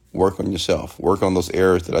dissolved, work on yourself. Work on those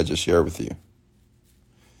areas that I just shared with you.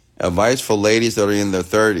 Advice for ladies that are in their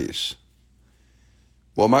 30s.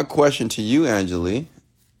 Well, my question to you, Angeli,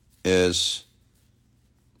 is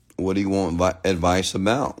what do you want advice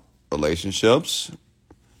about? Relationships,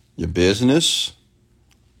 your business,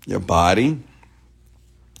 your body.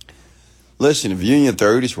 Listen, if you're in your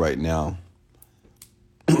 30s right now,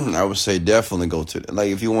 I would say definitely go to, like,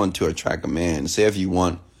 if you want to attract a man, say if you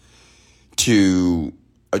want to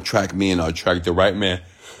attract me and attract the right man,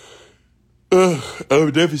 I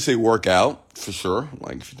would definitely say work out, for sure.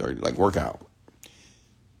 Like, if you're 30, like, work out.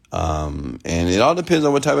 And it all depends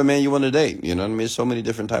on what type of man you want to date. You know what I mean? There's so many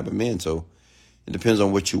different type of men, so it depends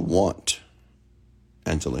on what you want,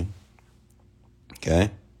 Angeli.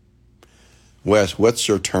 Okay? Wes, what's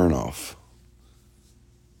your turnoff?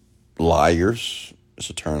 Liars is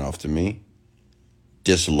a turnoff to me.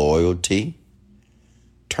 Disloyalty,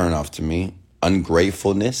 turnoff to me.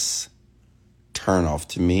 Ungratefulness, turnoff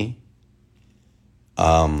to me.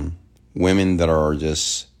 Women that are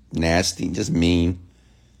just nasty, just mean,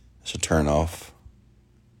 it's a turnoff.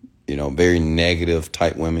 You know, very negative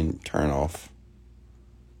type women, turnoff.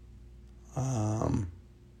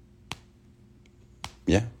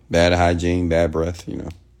 Yeah, bad hygiene, bad breath, you know,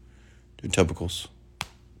 the typicals.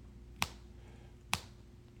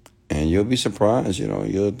 And you'll be surprised, you know,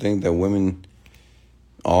 you'll think that women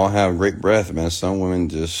all have great breath, man. Some women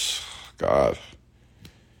just, God,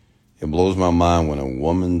 it blows my mind when a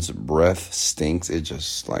woman's breath stinks. It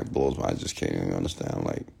just like blows my, I just can't even understand.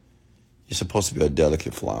 Like, you're supposed to be a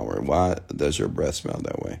delicate flower. Why does your breath smell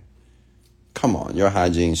that way? Come on, your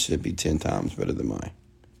hygiene should be 10 times better than mine.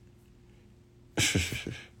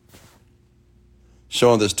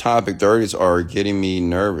 So on this topic, 30s are getting me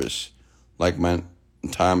nervous. Like my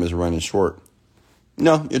time is running short.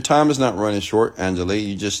 No, your time is not running short, Angela.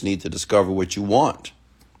 You just need to discover what you want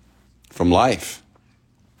from life.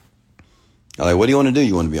 Like, what do you want to do?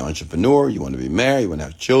 You want to be an entrepreneur? You want to be married? You want to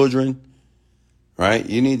have children? Right?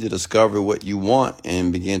 You need to discover what you want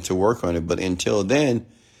and begin to work on it. But until then,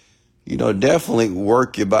 you know, definitely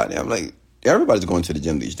work your body. I'm like, everybody's going to the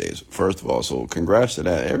gym these days, first of all. So congrats to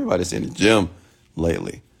that. Everybody's in the gym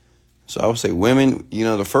lately. So I would say women,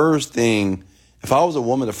 the first thing, if I was a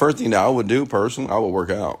woman, the first thing that I would do personally, I would work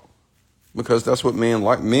out. Because that's what men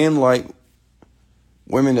like. Men like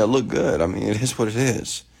women that look good. I mean, it is what it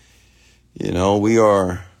is. We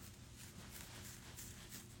are,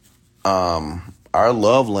 our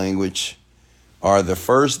love language are the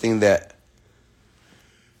first thing that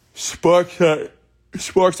sparks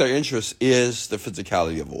our interest is the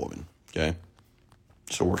physicality of a woman. Okay?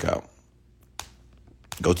 So work out.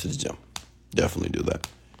 Go to the gym. Definitely do that.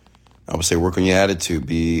 I would say work on your attitude.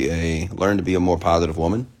 Learn to be a more positive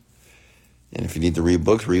woman. And if you need to read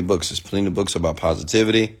books, read books. There's plenty of books about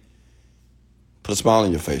positivity. Put a smile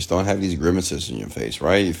on your face. Don't have these grimaces in your face,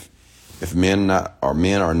 right? If men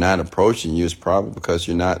are not approaching you, it's probably because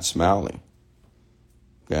you're not smiling.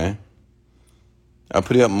 Okay? I'll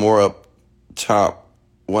put it up more up top.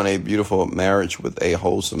 Want a beautiful marriage with a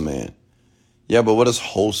wholesome man. Yeah, but what does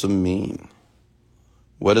wholesome mean?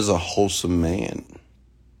 What is a wholesome man?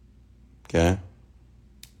 Okay?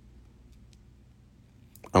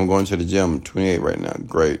 I'm going to the gym, 28 right now.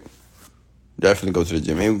 Great. Definitely go to the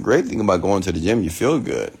gym. And the great thing about going to the gym, you feel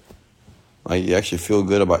good. Like, you actually feel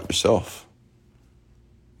good about yourself.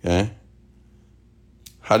 Okay?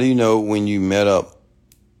 How do you know when you met a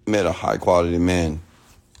high-quality man?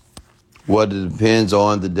 Well, it depends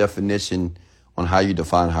on the definition on how you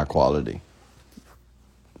define high quality.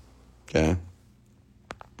 Okay?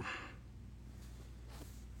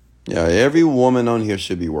 Yeah, every woman on here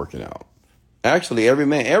should be working out. Actually,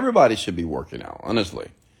 everybody should be working out, honestly.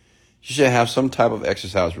 You should have some type of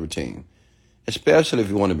exercise routine, especially if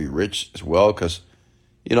you want to be rich as well, because,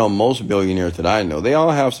 most billionaires that I know, they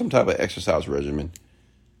all have some type of exercise regimen.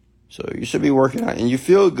 So you should be working out, and you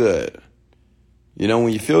feel good.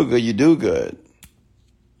 When you feel good, you do good.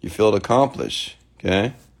 You feel accomplished,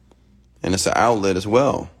 okay? And it's an outlet as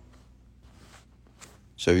well.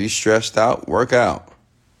 So if you're stressed out, work out.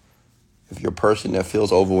 If you're a person that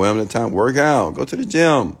feels overwhelmed at times, work out. Go to the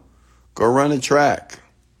gym. Go run a track.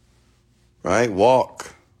 Right?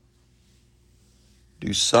 Walk.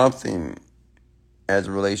 Do something as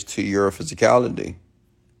it relates to your physicality.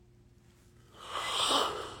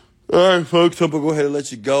 All right, folks, I'm going to go ahead and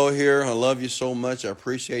let you go here. I love you so much. I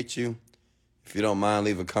appreciate you. If you don't mind,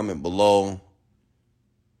 leave a comment below.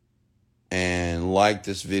 And like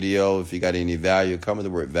this video. If you got any value, comment the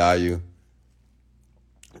word value.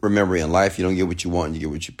 Remember, in life, you don't get what you want, you get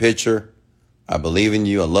what you picture. I believe in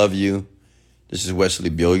you. I love you. This is Wesley,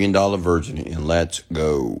 $1 Billion Virgin, and let's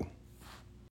go.